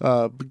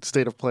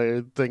State of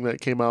Play thing that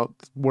came out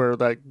where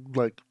that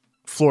like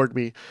floored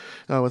me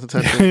with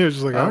attention. You're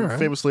just like, all right.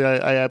 Famously,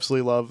 I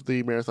absolutely love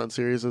the Marathon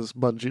series as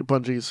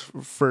Bungie's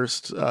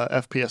first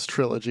FPS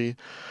trilogy.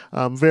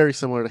 Very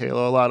similar to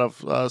Halo. A lot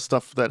of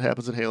stuff that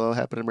happens in Halo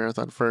happened in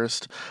Marathon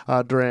first.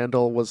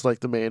 Durandal was like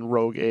the main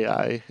rogue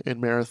AI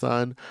in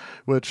Marathon,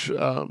 which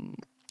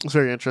it's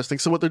very interesting.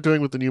 So what they're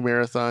doing with the new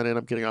Marathon, and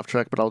I'm getting off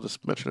track, but I'll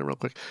just mention it real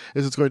quick,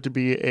 is it's going to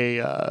be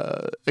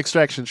a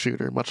extraction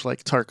shooter, much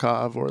like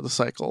Tarkov or The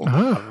Cycle,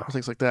 or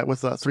things like that,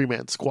 with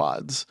 3-man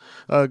squads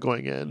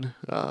going in.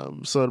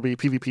 So it'll be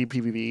PvP,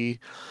 PvE.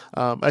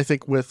 I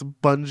think with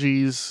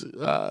Bungie's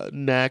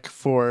knack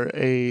for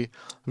a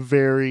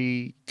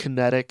very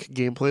kinetic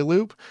gameplay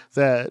loop,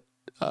 that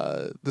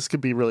this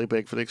could be really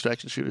big for the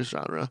extraction shooters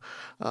genre.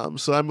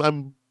 So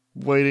I'm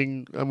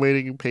waiting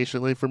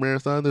patiently for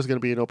Marathon. There's going to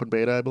be an open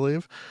beta, I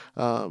believe,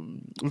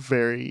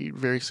 very,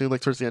 very soon, like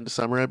towards the end of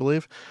summer, I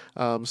believe.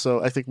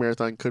 So I think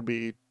Marathon could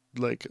be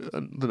like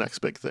the next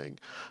big thing.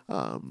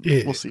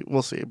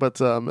 We'll see.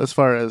 But as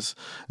far as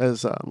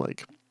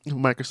like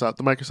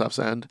Microsoft's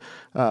end,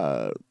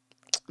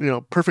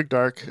 Perfect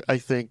Dark, I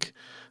think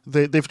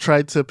they've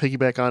tried to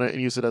piggyback on it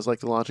and use it as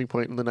like the launching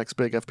point in the next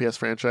big FPS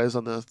franchise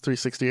on the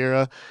 360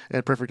 era,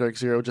 and Perfect Dark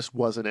Zero just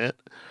wasn't it.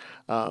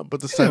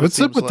 But this time, what's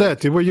up with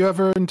that, dude? Were you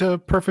ever into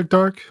Perfect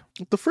Dark?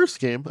 The first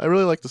game, I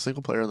really liked the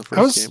single player on the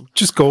first game.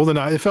 Just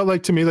GoldenEye. It felt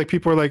like to me like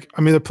people were like,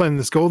 I'm either playing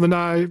this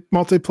GoldenEye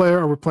multiplayer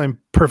or we're playing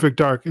Perfect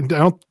Dark. And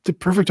did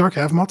Perfect Dark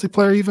have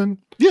multiplayer even?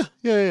 Yeah.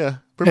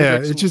 Perfect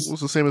Dark was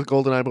the same as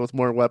GoldenEye, but with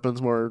more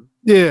weapons, more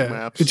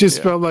maps. It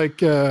just felt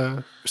like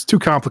it's too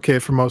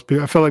complicated for most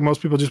people. I felt like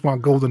most people just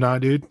want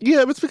GoldenEye, dude.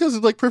 Yeah, but it's because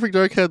like Perfect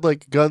Dark had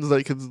like guns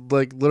that could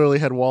like literally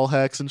had wall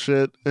hacks and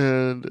shit,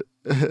 and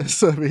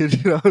so I mean,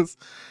 it's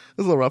a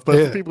little rough,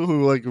 but for people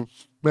who like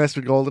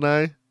mastered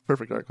GoldenEye,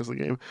 Perfect Dark was the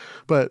game.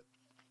 But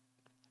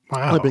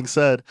that being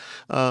said,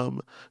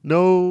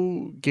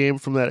 no game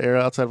from that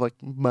era outside of like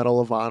Medal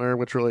of Honor,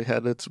 which really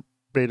had its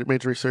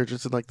major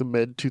resurgence in like the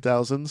mid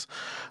 2000s.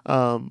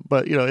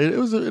 But it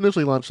was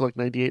initially launched like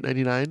 98,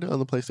 99 on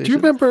the PlayStation. Do you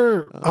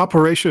remember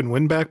Operation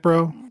Winback,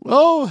 bro?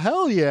 Oh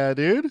hell yeah,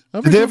 dude!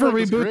 Did they ever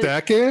reboot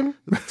that game?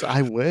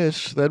 I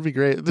wish that'd be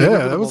great.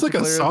 That was like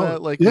a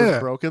solid. It was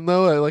broken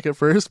though, like at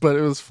first, but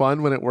it was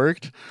fun when it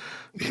worked.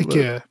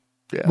 Yeah.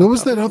 What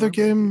was that other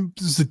game?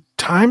 Is it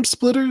Time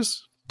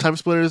Splitters? Time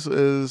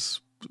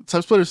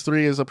Splitters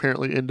 3 is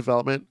apparently in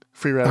development.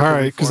 Free Radical. All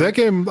right, because that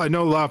game, I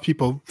know a lot of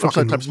people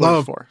fucking Time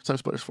Splitters 4. Time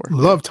Splitters 4.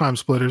 Love Time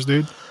Splitters,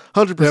 dude.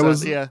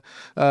 100%. Yeah.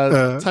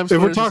 If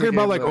we're talking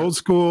about like old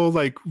school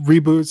like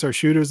reboots or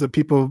shooters that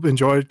people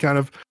enjoyed, kind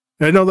of,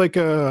 I know like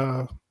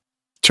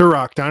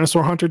Turok,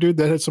 Dinosaur Hunter, dude,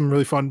 that had some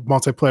really fun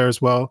multiplayer as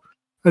well.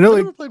 I know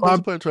I played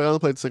multiplayer. I only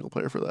played single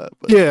player for that.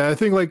 But. Yeah, I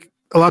think like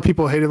a lot of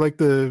people hated like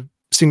the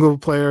single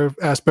player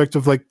aspect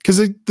of like, because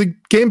the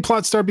game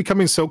plot started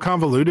becoming so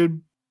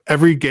convoluted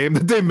every game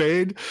that they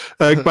made,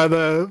 like by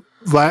the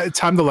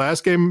time the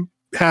last game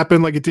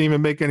happened, like it didn't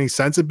even make any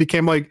sense. It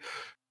became like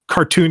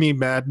cartoony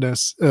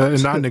madness,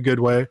 and not in a good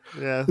way.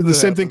 The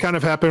same thing kind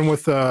of happened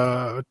with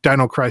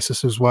Dino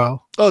Crisis as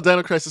well. Oh,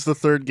 Dino Crisis, the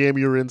third game,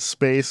 you were in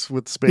space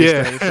with space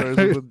dinosaurs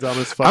with the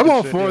dumbest fucking I'm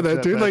all for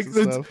that, dude. Like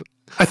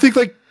I think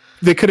like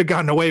they could have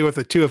gotten away with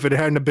it too if it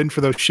hadn't have been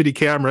for those shitty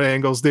camera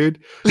angles,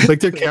 dude. Like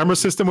their camera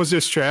system was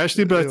just trash,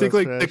 dude. But I think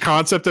like the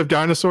concept of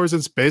dinosaurs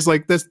in space,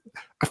 like that's,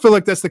 I feel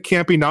like that's the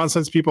campy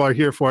nonsense people are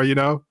here for,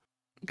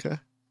 Okay,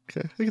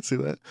 I can see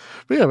that.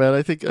 But yeah, man,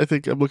 I think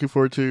I'm looking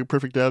forward to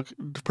Perfect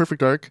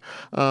Dark,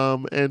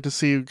 and to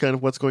see kind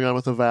of what's going on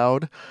with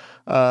Avowed,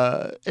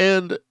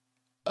 and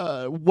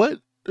what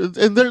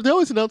and they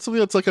always announce something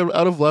that's like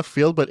out of left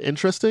field but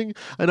interesting.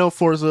 I know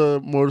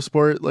Forza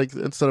Motorsport, like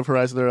instead of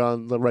Horizon, they're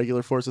on the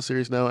regular Forza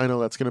series now. I know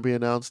that's going to be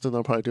announced, and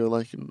they'll probably do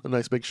like a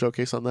nice big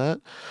showcase on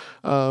that.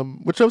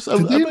 Which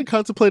I've been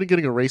contemplating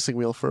getting a racing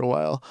wheel for a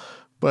while,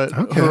 but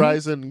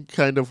Horizon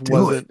kind of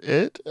wasn't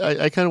it.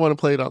 I kind of want to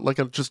play it on like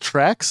just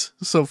tracks.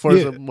 So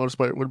Forza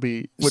Motorsport would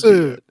be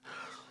it.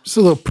 Just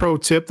a little pro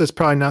tip. That's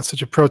probably not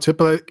such a pro tip,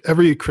 but like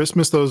every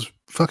Christmas, those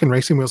fucking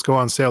racing wheels go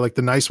on sale. Like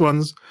the nice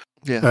ones.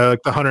 Yeah,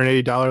 like the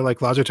 $180 like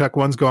Logitech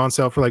ones go on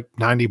sale for like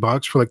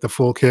 $90 for like the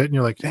full kit, and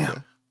you're like, damn.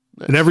 Yeah.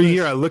 Nice. And every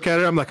year I look at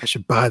it, I'm like, I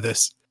should buy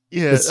this.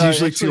 Yeah, it's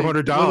usually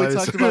 $200. When we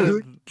talked about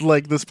it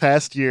like this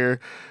past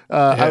year,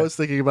 I was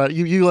thinking about it.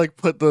 You like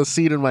put the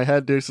seed in my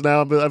head, dude. So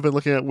now I've been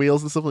looking at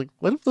wheels and stuff. Like,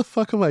 what the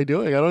fuck am I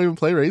doing? I don't even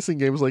play racing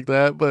games like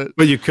that. But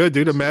you could,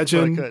 dude.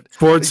 Imagine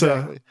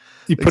Forza.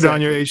 You put it on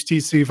your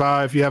HTC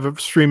Vive. You have it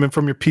streaming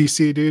from your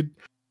PC, dude.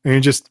 And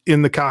you're just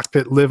in the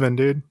cockpit living,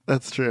 dude.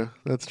 That's true.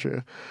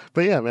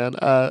 But yeah, man.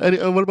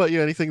 What about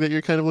you? Anything that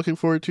you're kind of looking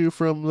forward to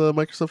from the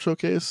Microsoft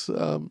Showcase?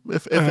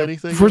 If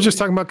anything? We're just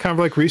talking about kind of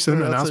like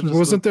recent announcements.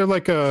 Wasn't there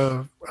like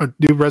a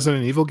new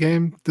Resident Evil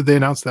game? Did they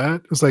announce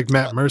that? It was like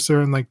Matt Mercer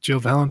and like Jill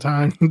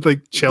Valentine,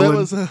 like chilling. That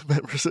was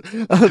Matt Mercer.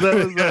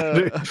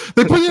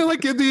 They put it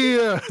like in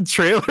the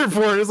trailer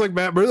for it. It's like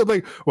Matt Mercer. I'm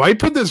like, why you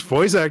put this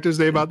voice actor's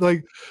name out?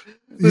 Like,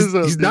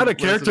 he's not a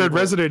character in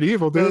Resident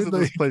Evil, dude. That was in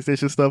the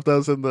PlayStation stuff. That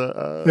was in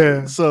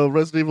the So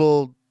Resident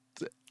Evil.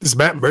 Is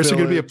Matt Mercer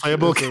going to be a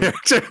playable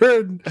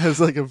character?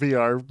 Has like a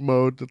VR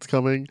mode that's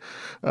coming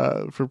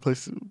for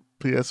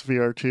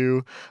PSVR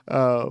 2.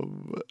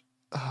 What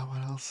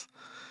else?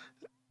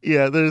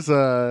 Yeah, there's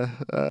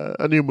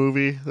a new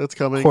movie that's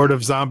coming. Horde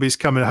of zombies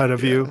coming ahead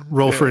of you.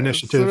 Roll for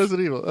initiative. So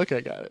Resident Evil.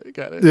 Okay, got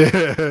it.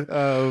 Yeah.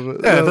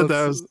 I thought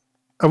that was.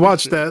 I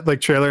watched that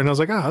like trailer and I was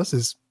like,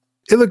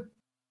 it looked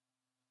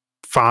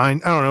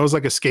fine. I don't know. It was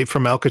like Escape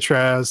from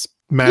Alcatraz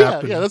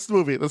map. Yeah, that's the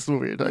movie. That's the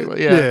movie you're talking about.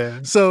 Yeah.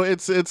 So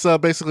it's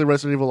basically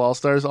Resident Evil All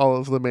Stars. All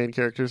of the main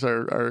characters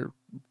are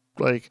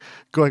like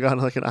going on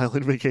like an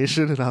island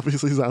vacation, and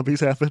obviously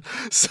zombies happen.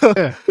 So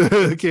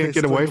they can't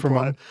get away from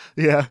them.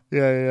 Yeah.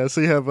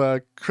 So you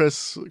have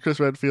Chris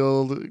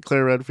Redfield,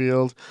 Claire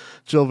Redfield,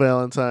 Jill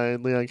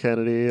Valentine, Leon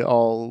Kennedy,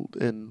 all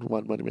in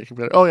one money-making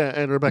video. Oh yeah,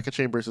 and Rebecca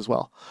Chambers as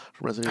well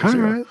from Resident Evil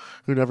 0,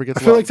 who never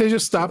gets. I feel like they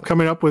just stopped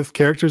coming up with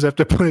characters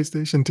after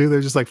PlayStation 2.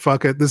 They're just like,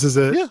 fuck it, this is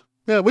it.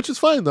 Yeah, which is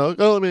fine though.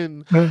 Well, I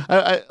mean,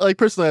 I like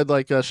personally, I'd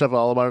like Sheva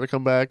Alomar to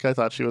come back. I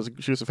thought she was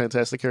a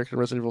fantastic character in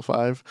Resident Evil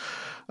 5.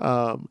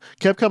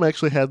 Capcom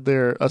actually had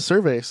a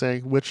survey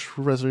saying which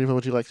Resident Evil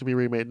would you like to be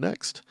remade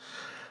next.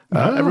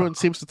 Everyone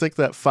seems to think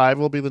that 5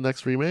 will be the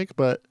next remake,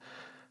 but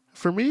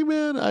for me,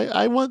 man,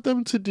 I want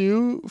them to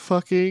do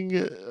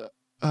fucking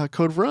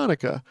Code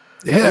Veronica.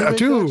 Yeah,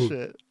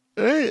 dude.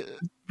 Right?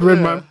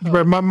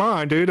 Read my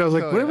mind, dude. I was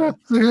like, what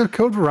about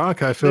Code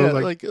Veronica? I feel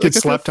like gets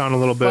slept on a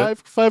little bit.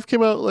 5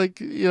 came out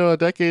like a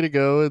decade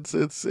ago.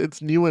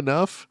 It's new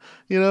enough,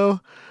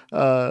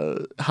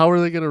 How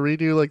are they going to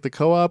redo like the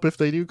co-op if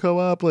they do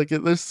co-op? Like,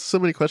 there's so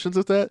many questions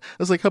with that. I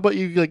was like, how about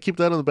you like keep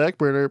that on the back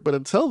burner? But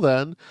until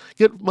then,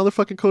 get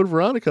motherfucking Code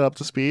Veronica up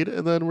to speed,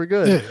 and then we're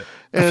good. Yeah.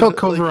 I felt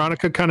Code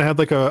Veronica kind of had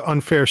like a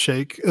unfair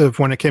shake of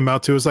when it came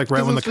out too. It was like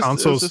right when the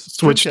consoles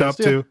switched up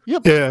to.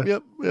 Yep.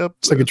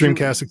 It's like a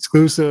Dreamcast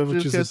exclusive,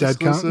 which is a dead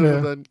count.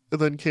 And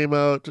then came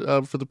out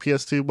for the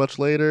PS2 much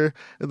later,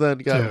 and then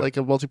got like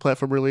a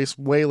multi-platform release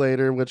way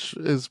later, which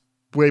is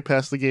way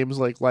past the game's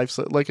like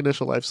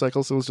initial life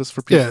cycle, so it was just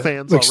for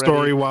fans, like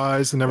story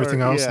wise and everything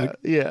else.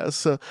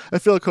 So I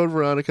feel like Code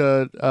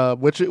Veronica,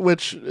 which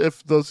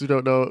if those who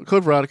don't know,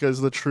 Code Veronica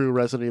is the true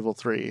Resident Evil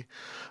 3.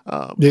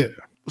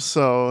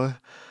 So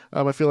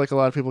I feel like a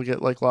lot of people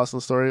get like lost in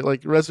the story.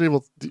 Like Resident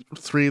Evil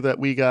 3 that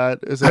we got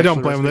is. I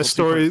don't blame them.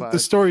 The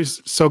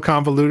story's so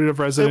convoluted of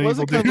Resident Evil.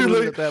 It wasn't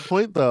convoluted at that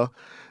point though.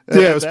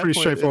 It was pretty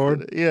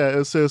straightforward. It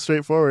was so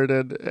straightforward,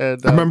 and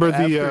I remember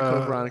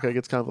Code Veronica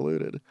gets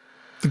convoluted.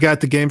 The guy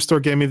at the game store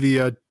gave me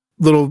the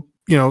little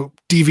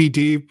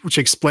DVD which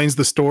explains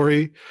the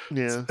story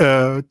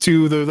to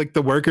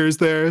the workers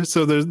there.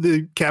 So there's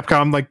the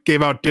Capcom like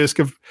gave out disc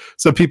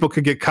so people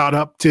could get caught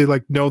up to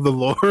like know the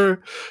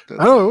lore.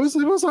 I don't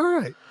know, it was all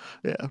right.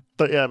 Yeah,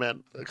 but yeah,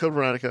 man, Code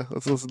Veronica.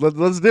 Let's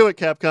do it,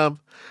 Capcom.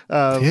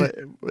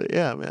 But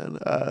yeah, man.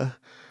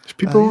 If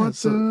people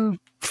want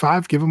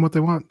 5, give them what they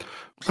want.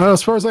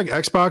 As far as like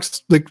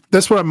Xbox, like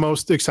that's what I'm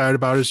most excited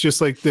about. Is just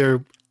like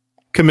their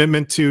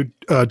commitment to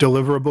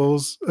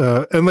deliverables,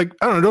 and like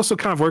I don't know, it also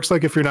kind of works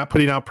like if you're not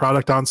putting out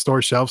product on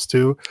store shelves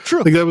too.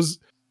 True. Like that was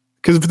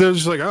because if they're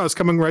just like, oh, it's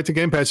coming right to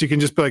Game Pass, you can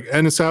just be like,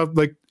 and it's out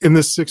like in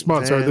this 6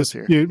 months or this.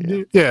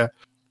 Sure.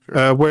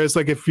 Whereas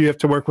like if you have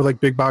to work with like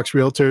big box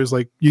realtors,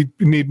 like you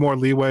need more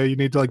leeway. You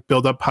need to like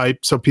build up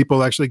hype so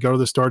people actually go to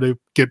the store to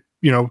get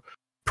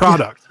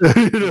product.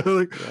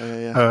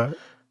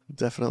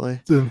 Definitely.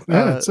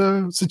 It's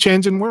a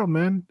changing world,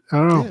 man. I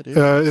don't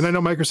know. And I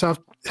know Microsoft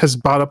has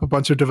bought up a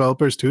bunch of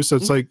developers too, so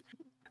it's like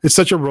it's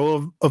such a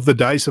roll of the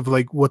dice of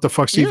like what the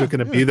fuck's even going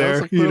to be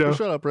there. Like,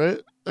 shut up, right?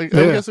 I'm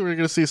guessing we're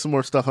going to see some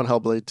more stuff on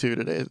Hellblade 2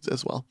 today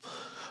as well.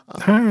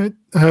 All right.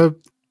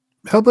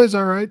 Hellblade's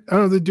all right. I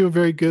don't know. They do a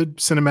very good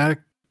cinematic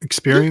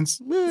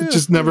experience. It's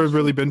just never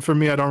really been for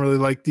me. I don't really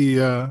like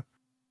the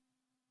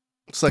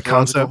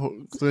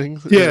psychological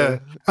things. Yeah.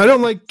 I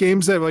don't like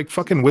games that like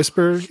fucking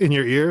whisper in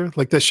your ear.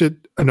 Like that shit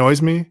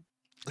annoys me.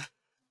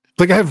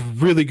 Like I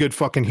have really good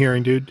fucking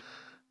hearing, dude.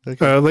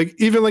 Okay. Like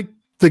even like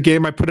the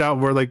game I put out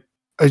where like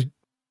I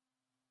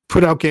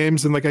put out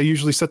games and like I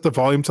usually set the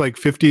volume to like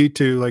 50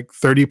 to like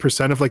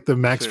 30% of like the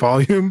max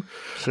volume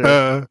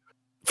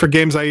for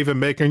games I even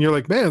make. And you're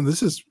like, man,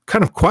 this is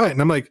kind of quiet.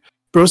 And I'm like,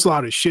 bro, it's a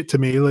lot of shit to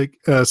me. Like,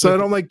 so I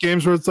don't like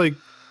games where it's like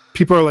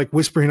people are like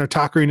whispering or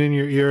talking in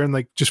your ear and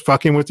like just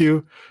fucking with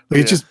you.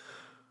 Like it's just,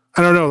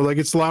 I don't know. Like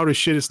it's loud as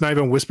shit. It's not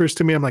even whispers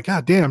to me. I'm like,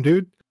 God damn,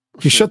 dude.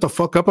 You shut the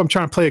fuck up. I'm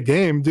trying to play a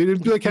game, dude.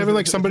 It'd be like having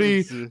like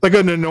somebody like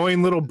an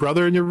annoying little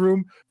brother in your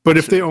room, but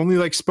if they only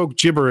like spoke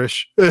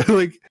gibberish,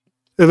 like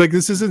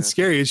this isn't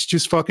scary. It's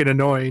just fucking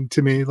annoying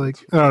to me. Like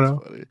I don't know.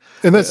 Funny.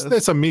 And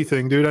that's a me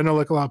thing, dude. I know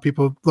like a lot of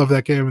people love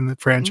that game and the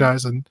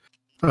franchise and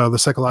the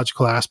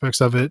psychological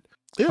aspects of it.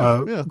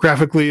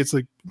 Graphically, it's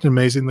like an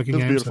amazing looking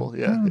game. Beautiful.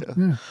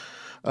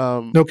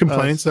 So, no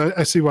complaints.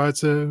 I see why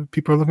it's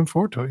people are looking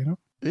forward to it. You know.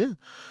 Yeah.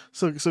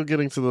 So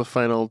getting to the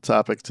final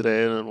topic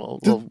today, and then we'll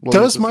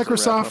does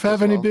Microsoft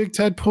have any big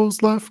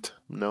tadpoles left?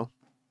 No.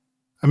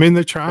 I mean,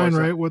 they're trying,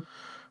 right? With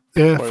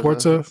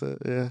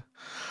Forza.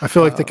 I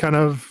feel like they kind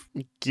of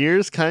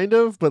Gears, kind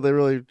of, but they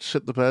really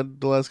shit the bed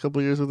the last couple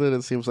of years with it.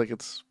 It seems like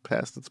it's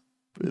past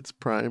its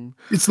prime.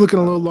 It's looking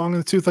a little long in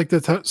the tooth, like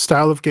the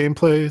style of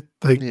gameplay.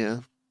 Like,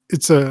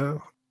 it's I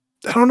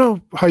don't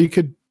know how you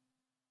could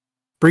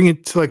bring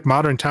it to like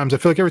modern times. I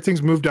feel like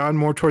everything's moved on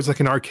more towards like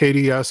an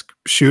arcade-esque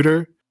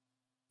shooter.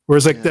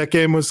 Whereas like that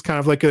game was kind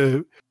of like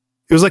it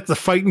was like the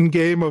fighting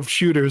game of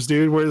shooters,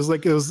 dude. Whereas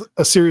like it was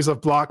a series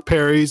of block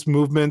parries,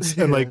 movements,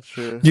 and like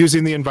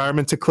using the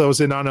environment to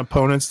close in on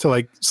opponents to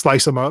like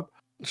slice them up.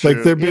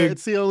 Like they're big.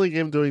 It's the only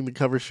game doing the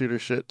cover shooter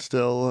shit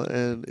still,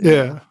 and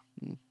I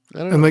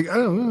don't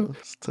know.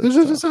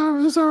 It's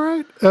all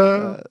right.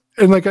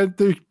 And like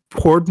the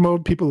horde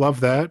mode, people love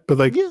that, but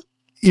like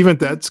even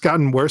that's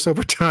gotten worse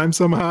over time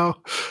somehow.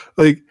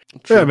 Like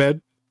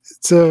man,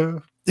 it's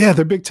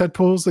they're big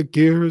tadpoles like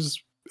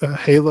Gears.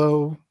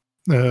 Halo,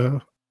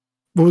 what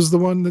was the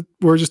one that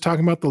we were just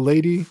talking about? The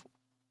lady,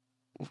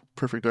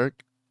 Perfect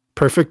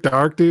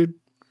Dark, dude.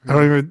 I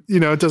don't even,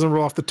 it doesn't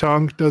roll off the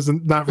tongue.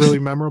 Not really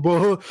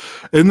memorable,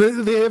 and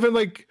they haven't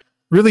like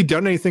really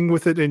done anything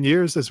with it in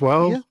years as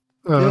well.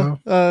 Oh,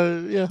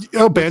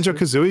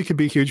 Banjo-Kazooie could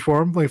be huge for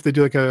them. Like if they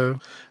do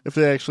if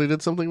they actually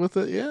did something with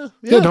it, yeah.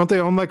 Don't they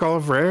own like all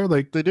of Rare?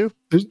 Like they do.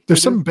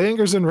 There's some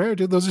bangers in Rare,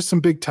 dude. Those are some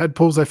big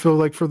tadpoles. I feel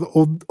like for the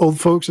old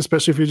folks,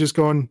 especially if you're just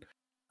going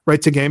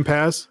right to Game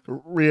Pass.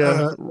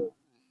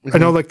 I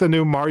know like the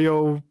new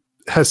Mario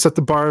has set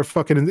the bar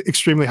fucking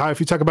extremely high. If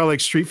you talk about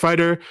like Street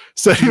Fighter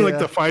setting like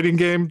the fighting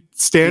game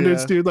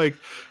standards, dude, like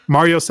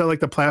Mario set like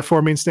the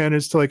platforming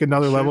standards to like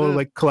another level,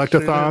 like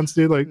collectathons,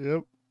 dude. Like,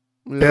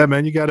 yeah,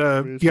 man, you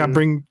gotta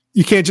bring.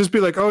 You can't just be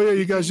like, oh yeah,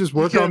 you guys just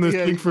work on this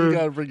thing for. You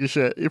gotta bring your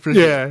shit. You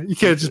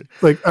can't just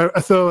like.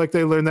 I feel like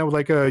they learned that with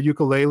like a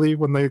ukulele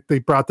when they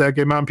brought that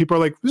game out, and people are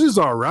like, this is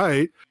all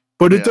right,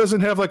 but it doesn't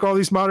have like all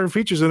these modern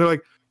features, and they're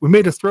like, we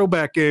made a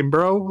throwback game,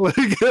 bro. Like,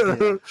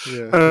 I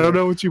don't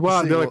know what you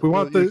want. They're like, we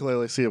want the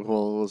ukulele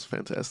sequel was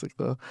fantastic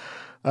though.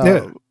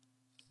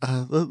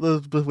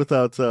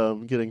 Without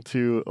getting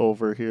too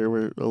over here,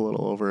 we're a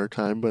little over our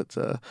time, but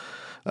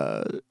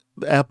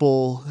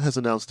Apple has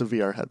announced a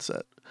VR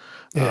headset.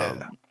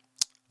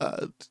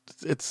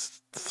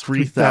 It's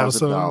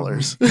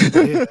 $3,000.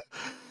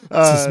 It's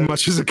as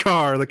much as a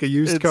car, like a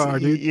used car,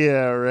 dude.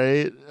 Yeah,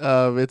 right.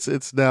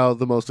 It's now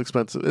the most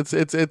expensive.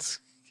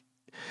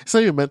 It's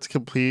not even meant to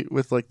compete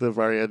with like the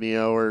Varia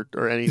Neo or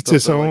any. It's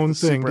its own like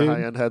thing, super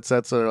high end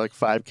headsets that are like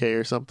 $5,000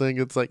 or something.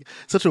 It's like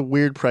such a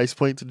weird price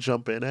point to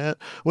jump in at.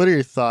 What are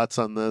your thoughts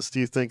on this?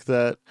 Do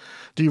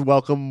you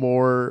welcome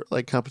more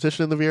like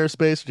competition in the VR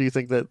space? Or do you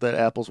think that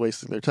Apple's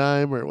wasting their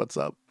time, or what's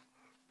up?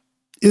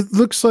 It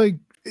looks like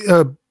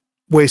a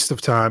waste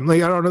of time.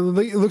 Like I don't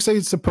know. It looks like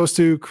it's supposed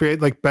to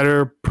create like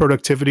better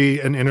productivity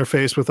and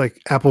interface with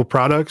like Apple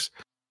products.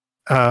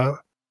 But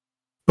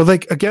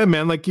like again,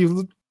 man, like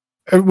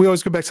we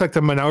always go back to like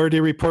the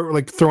Minority Report,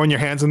 like throwing your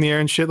hands in the air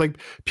and shit. Like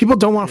people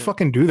don't want to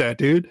fucking do that,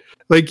 dude.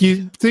 Like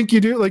you think you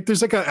do. Like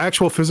there's like an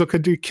actual physical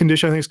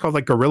condition. I think it's called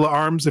like gorilla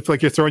arms. If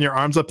like you're throwing your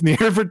arms up in the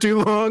air for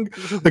too long,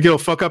 like it'll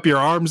fuck up your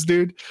arms,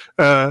 dude.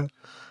 I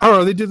don't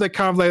know. They did like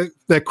kind of like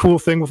that cool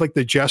thing with like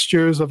the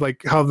gestures of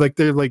like how like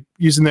they're like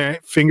using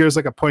their fingers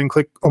like a point and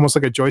click, almost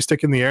like a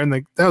joystick in the air, and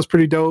like that was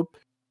pretty dope.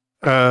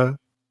 I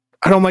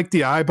don't like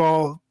the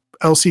eyeball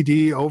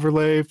LCD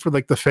overlay for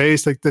like the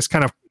face, like this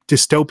kind of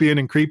dystopian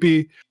and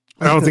creepy.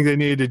 I don't think they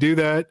needed to do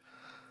that.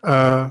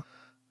 I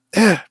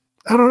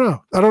don't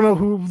know. I don't know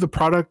who the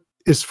product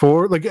is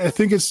for. Like I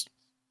think it's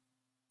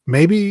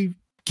maybe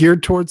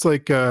geared towards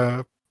like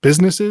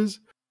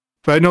businesses,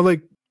 but I know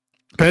like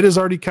Bed is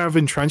already kind of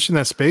entrenched in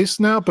that space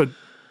now, but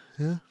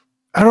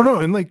I don't know.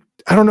 And like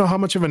I don't know how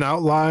much of an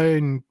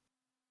outline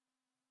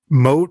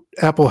moat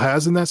Apple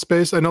has in that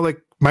space. I know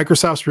like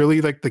Microsoft's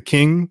really like the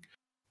king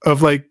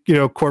of like,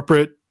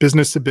 corporate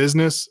business to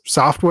business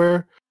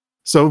software.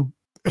 So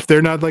if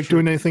they're not like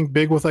doing anything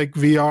big with like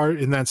VR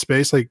in that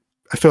space, like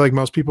I feel like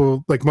most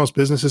people, like most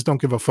businesses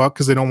don't give a fuck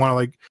because they don't want to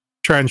like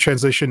try and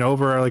transition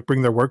over or like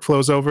bring their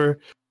workflows over.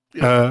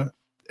 Yeah.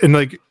 And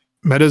like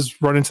Meta's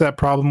run into that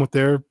problem with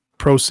their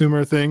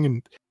prosumer thing.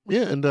 And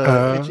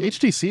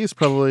HTC is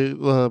probably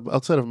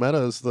outside of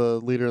Meta is the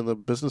leader in the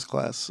business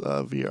class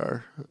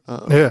VR.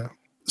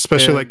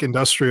 Especially like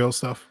industrial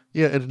stuff.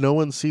 Yeah, and no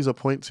one sees a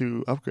point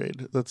to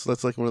upgrade. That's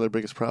like one of their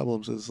biggest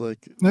problems. Is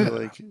like they're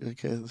like,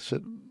 okay, this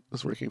shit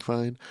is working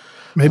fine.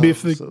 Maybe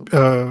if they,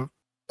 I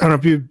don't know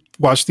if you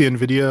watched the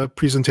NVIDIA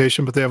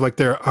presentation, but they have like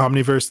their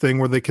Omniverse thing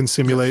where they can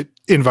simulate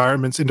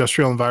environments,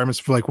 industrial environments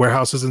for like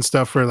warehouses and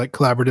stuff for like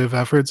collaborative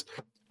efforts.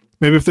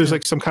 Maybe if there's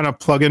like some kind of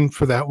plugin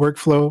for that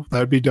workflow, that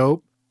would be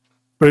dope.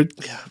 But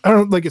I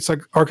don't like, it's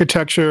like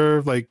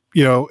architecture, like,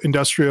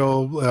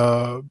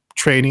 industrial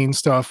training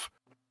stuff.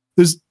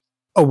 There's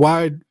a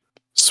wide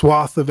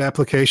swath of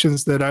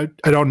applications that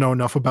I don't know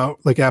enough about,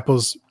 like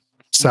Apple's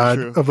side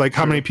of like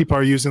how many people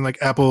are using like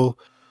Apple.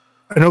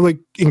 I know like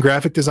in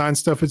graphic design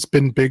stuff, it's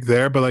been big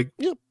there, but like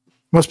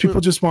most people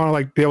just want to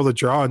like be able to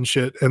draw and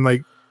shit. And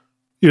like,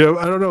 I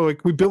don't know,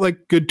 like we built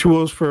like good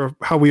tools for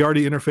how we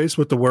already interface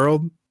with the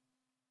world.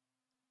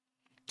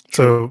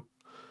 So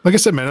like I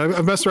said, man,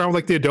 I've messed around with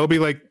like the Adobe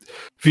like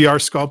VR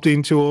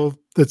sculpting tool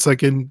that's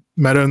like in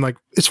Meta, and like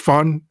it's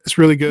fun. It's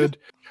really good.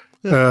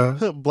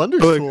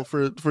 Blender's tool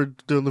for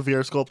doing the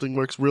VR sculpting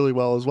works really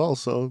well as well.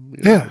 So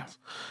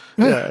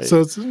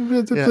so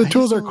the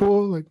tools are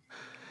cool. Like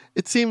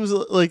it seems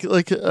like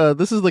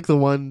this is like the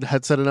one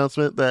headset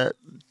announcement that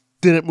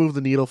didn't move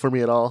the needle for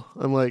me at all.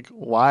 I'm like,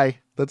 why?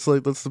 That's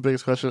the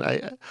biggest question.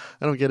 I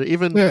don't get it.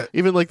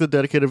 Even like the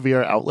dedicated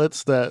VR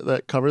outlets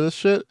that cover this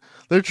shit,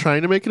 they're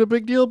trying to make it a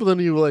big deal, but then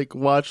you like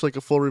watch like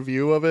a full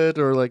review of it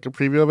or like a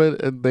preview of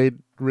it, and they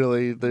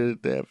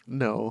have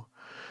no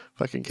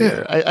fucking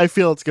care. I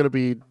feel it's going to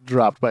be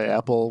dropped by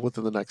Apple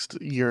within the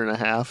next year and a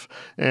half,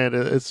 and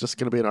it's just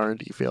going to be an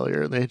R&D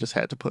failure, and they just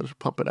had to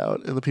pump it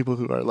out, and the people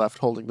who are left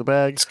holding the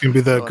bag, it's going to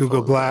be the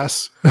Google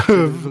Glass.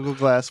 Google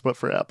Glass, but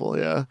for Apple.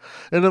 And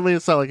I mean,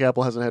 it's not like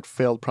Apple hasn't had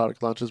failed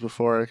product launches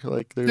before.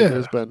 Like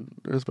there's been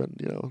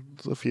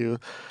a few.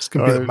 It's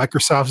going to be the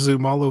Microsoft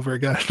Zoom all over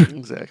again.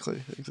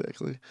 Exactly.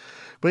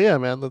 But yeah,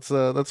 man, that's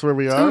where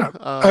we are.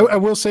 I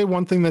will say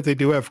one thing that they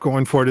do have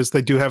going for it is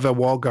they do have a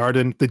wall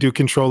garden. They do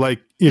control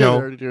like they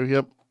already do.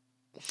 Yep.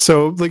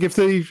 So like if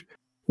they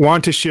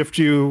want to shift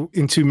you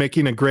into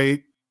making a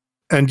great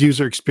end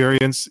user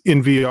experience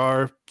in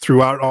VR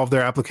throughout all of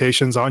their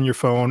applications on your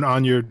phone,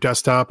 on your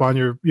desktop, on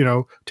your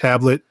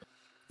tablet,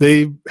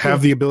 they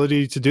have the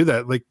ability to do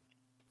that. Like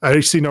I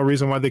see no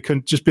reason why they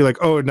couldn't just be like,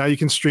 oh, now you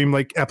can stream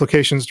like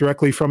applications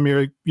directly from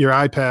your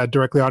iPad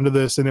directly onto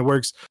this, and it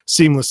works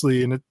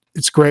seamlessly, and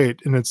it's great,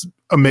 and it's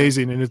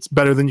amazing, and it's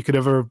better than you could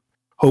ever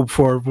hope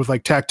for with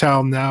like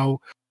tactile now,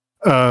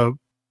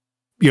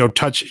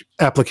 touch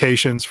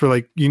applications for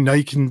like, now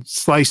you can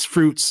slice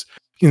fruits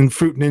in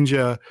Fruit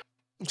Ninja,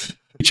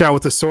 reach out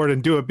with a sword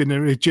and do it, and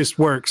it just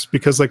works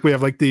because like we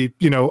have like the,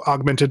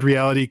 augmented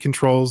reality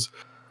controls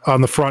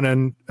on the front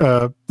end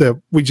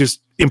that we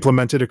just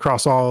implemented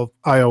across all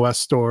iOS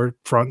store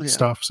front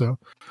stuff. So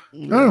I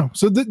don't know.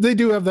 So they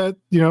do have that,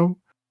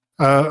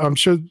 I'm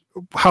sure.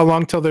 How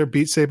long till their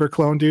Beat Saber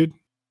clone, dude?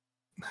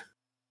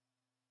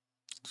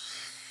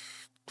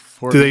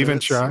 Do they even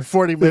try?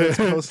 40 minutes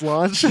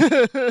post-launch.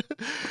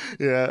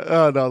 Yeah.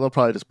 Oh no, they'll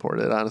probably just port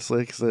it,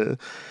 honestly, because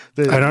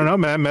I don't know,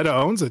 man. Meta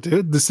owns it,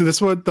 dude. This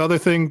is what the other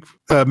thing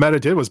Meta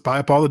did was buy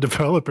up all the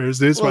developers.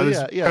 This is why there's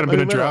kind of been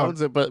a drought.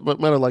 Owns it, but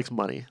Meta likes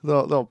money.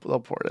 They'll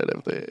port it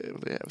if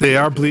they have. They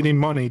are bleeding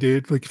money,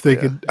 dude. Like if they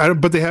could,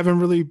 but they haven't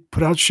really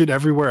put out shit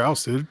everywhere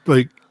else, dude.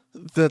 Like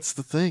that's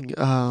the thing.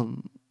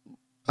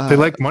 They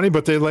like money,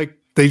 but they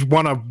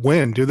want to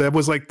win, dude. That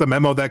was like the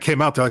memo that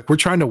came out. They're like, we're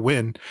trying to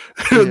win.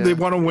 They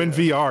want to win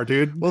VR,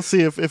 dude. We'll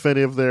see if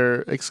any of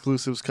their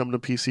exclusives come to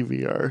PC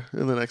VR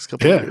in the next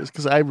couple of years,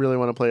 because I really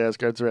want to play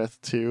Asgard's Wrath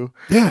 2.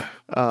 Yeah.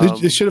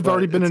 It should have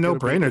already been a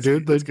no-brainer,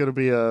 dude. It's going to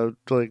be a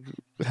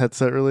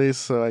headset release,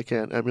 so I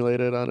can't emulate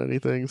it on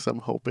anything, so I'm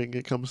hoping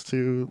it comes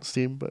to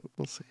Steam, but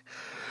we'll see.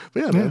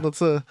 But yeah, man,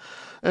 let's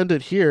end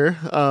it here.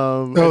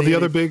 The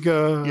other big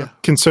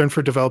concern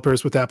for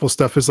developers with Apple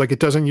stuff is like it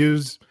doesn't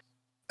use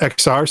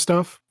XR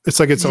stuff. It's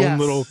like its own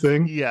little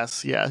thing.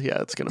 Yes, yeah,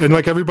 it's gonna. And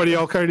like everybody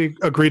all kind of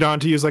agreed on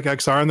to use like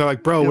XR, and they're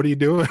like, "Bro, what are you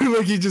doing?"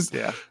 Like you just,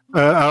 I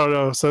don't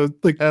know. So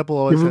like Apple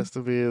always has to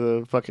be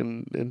the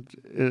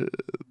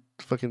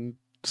fucking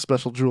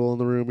special jewel in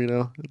the room,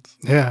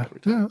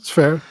 it's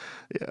fair.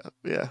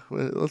 Yeah.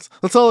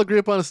 Let's all agree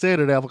upon a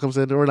standard. Apple comes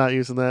in, and we're not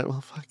using that.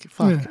 Well, fuck.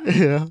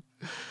 Yeah.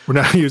 We're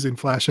not using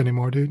Flash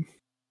anymore, dude.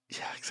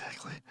 Yeah,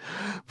 exactly.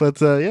 But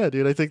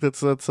dude, I think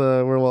that's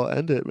where we'll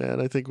end it, man.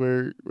 I think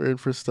we're in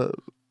for some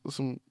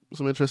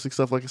interesting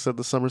stuff. Like I said,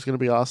 the summer's going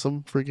to be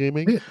awesome for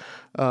gaming.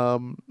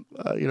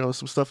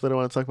 some stuff that I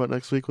want to talk about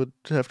next week would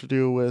have to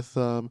do with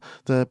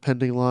the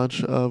pending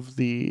launch of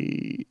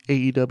the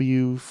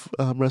AEW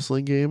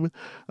wrestling game.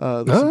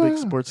 There's some big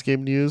sports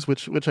game news,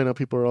 which I know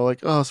people are all like,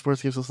 "Oh,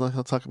 sports games, let's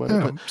not talk about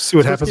it." But see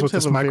what happens with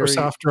this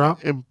Microsoft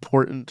drop.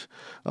 Important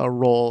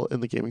role in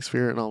the gaming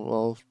sphere, and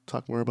I'll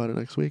talk more about it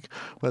next week.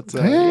 But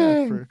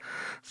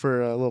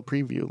for a little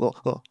preview,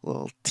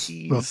 little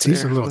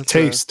tease, little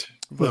taste.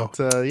 But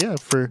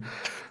for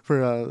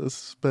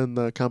this has been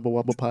the Combo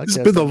Wombo podcast. This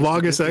has been the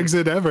longest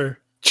exit ever.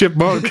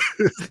 Chipmunk.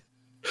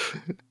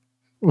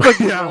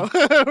 We're out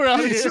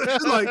here.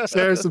 Like,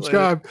 share,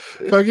 subscribe.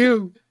 Fuck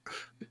you.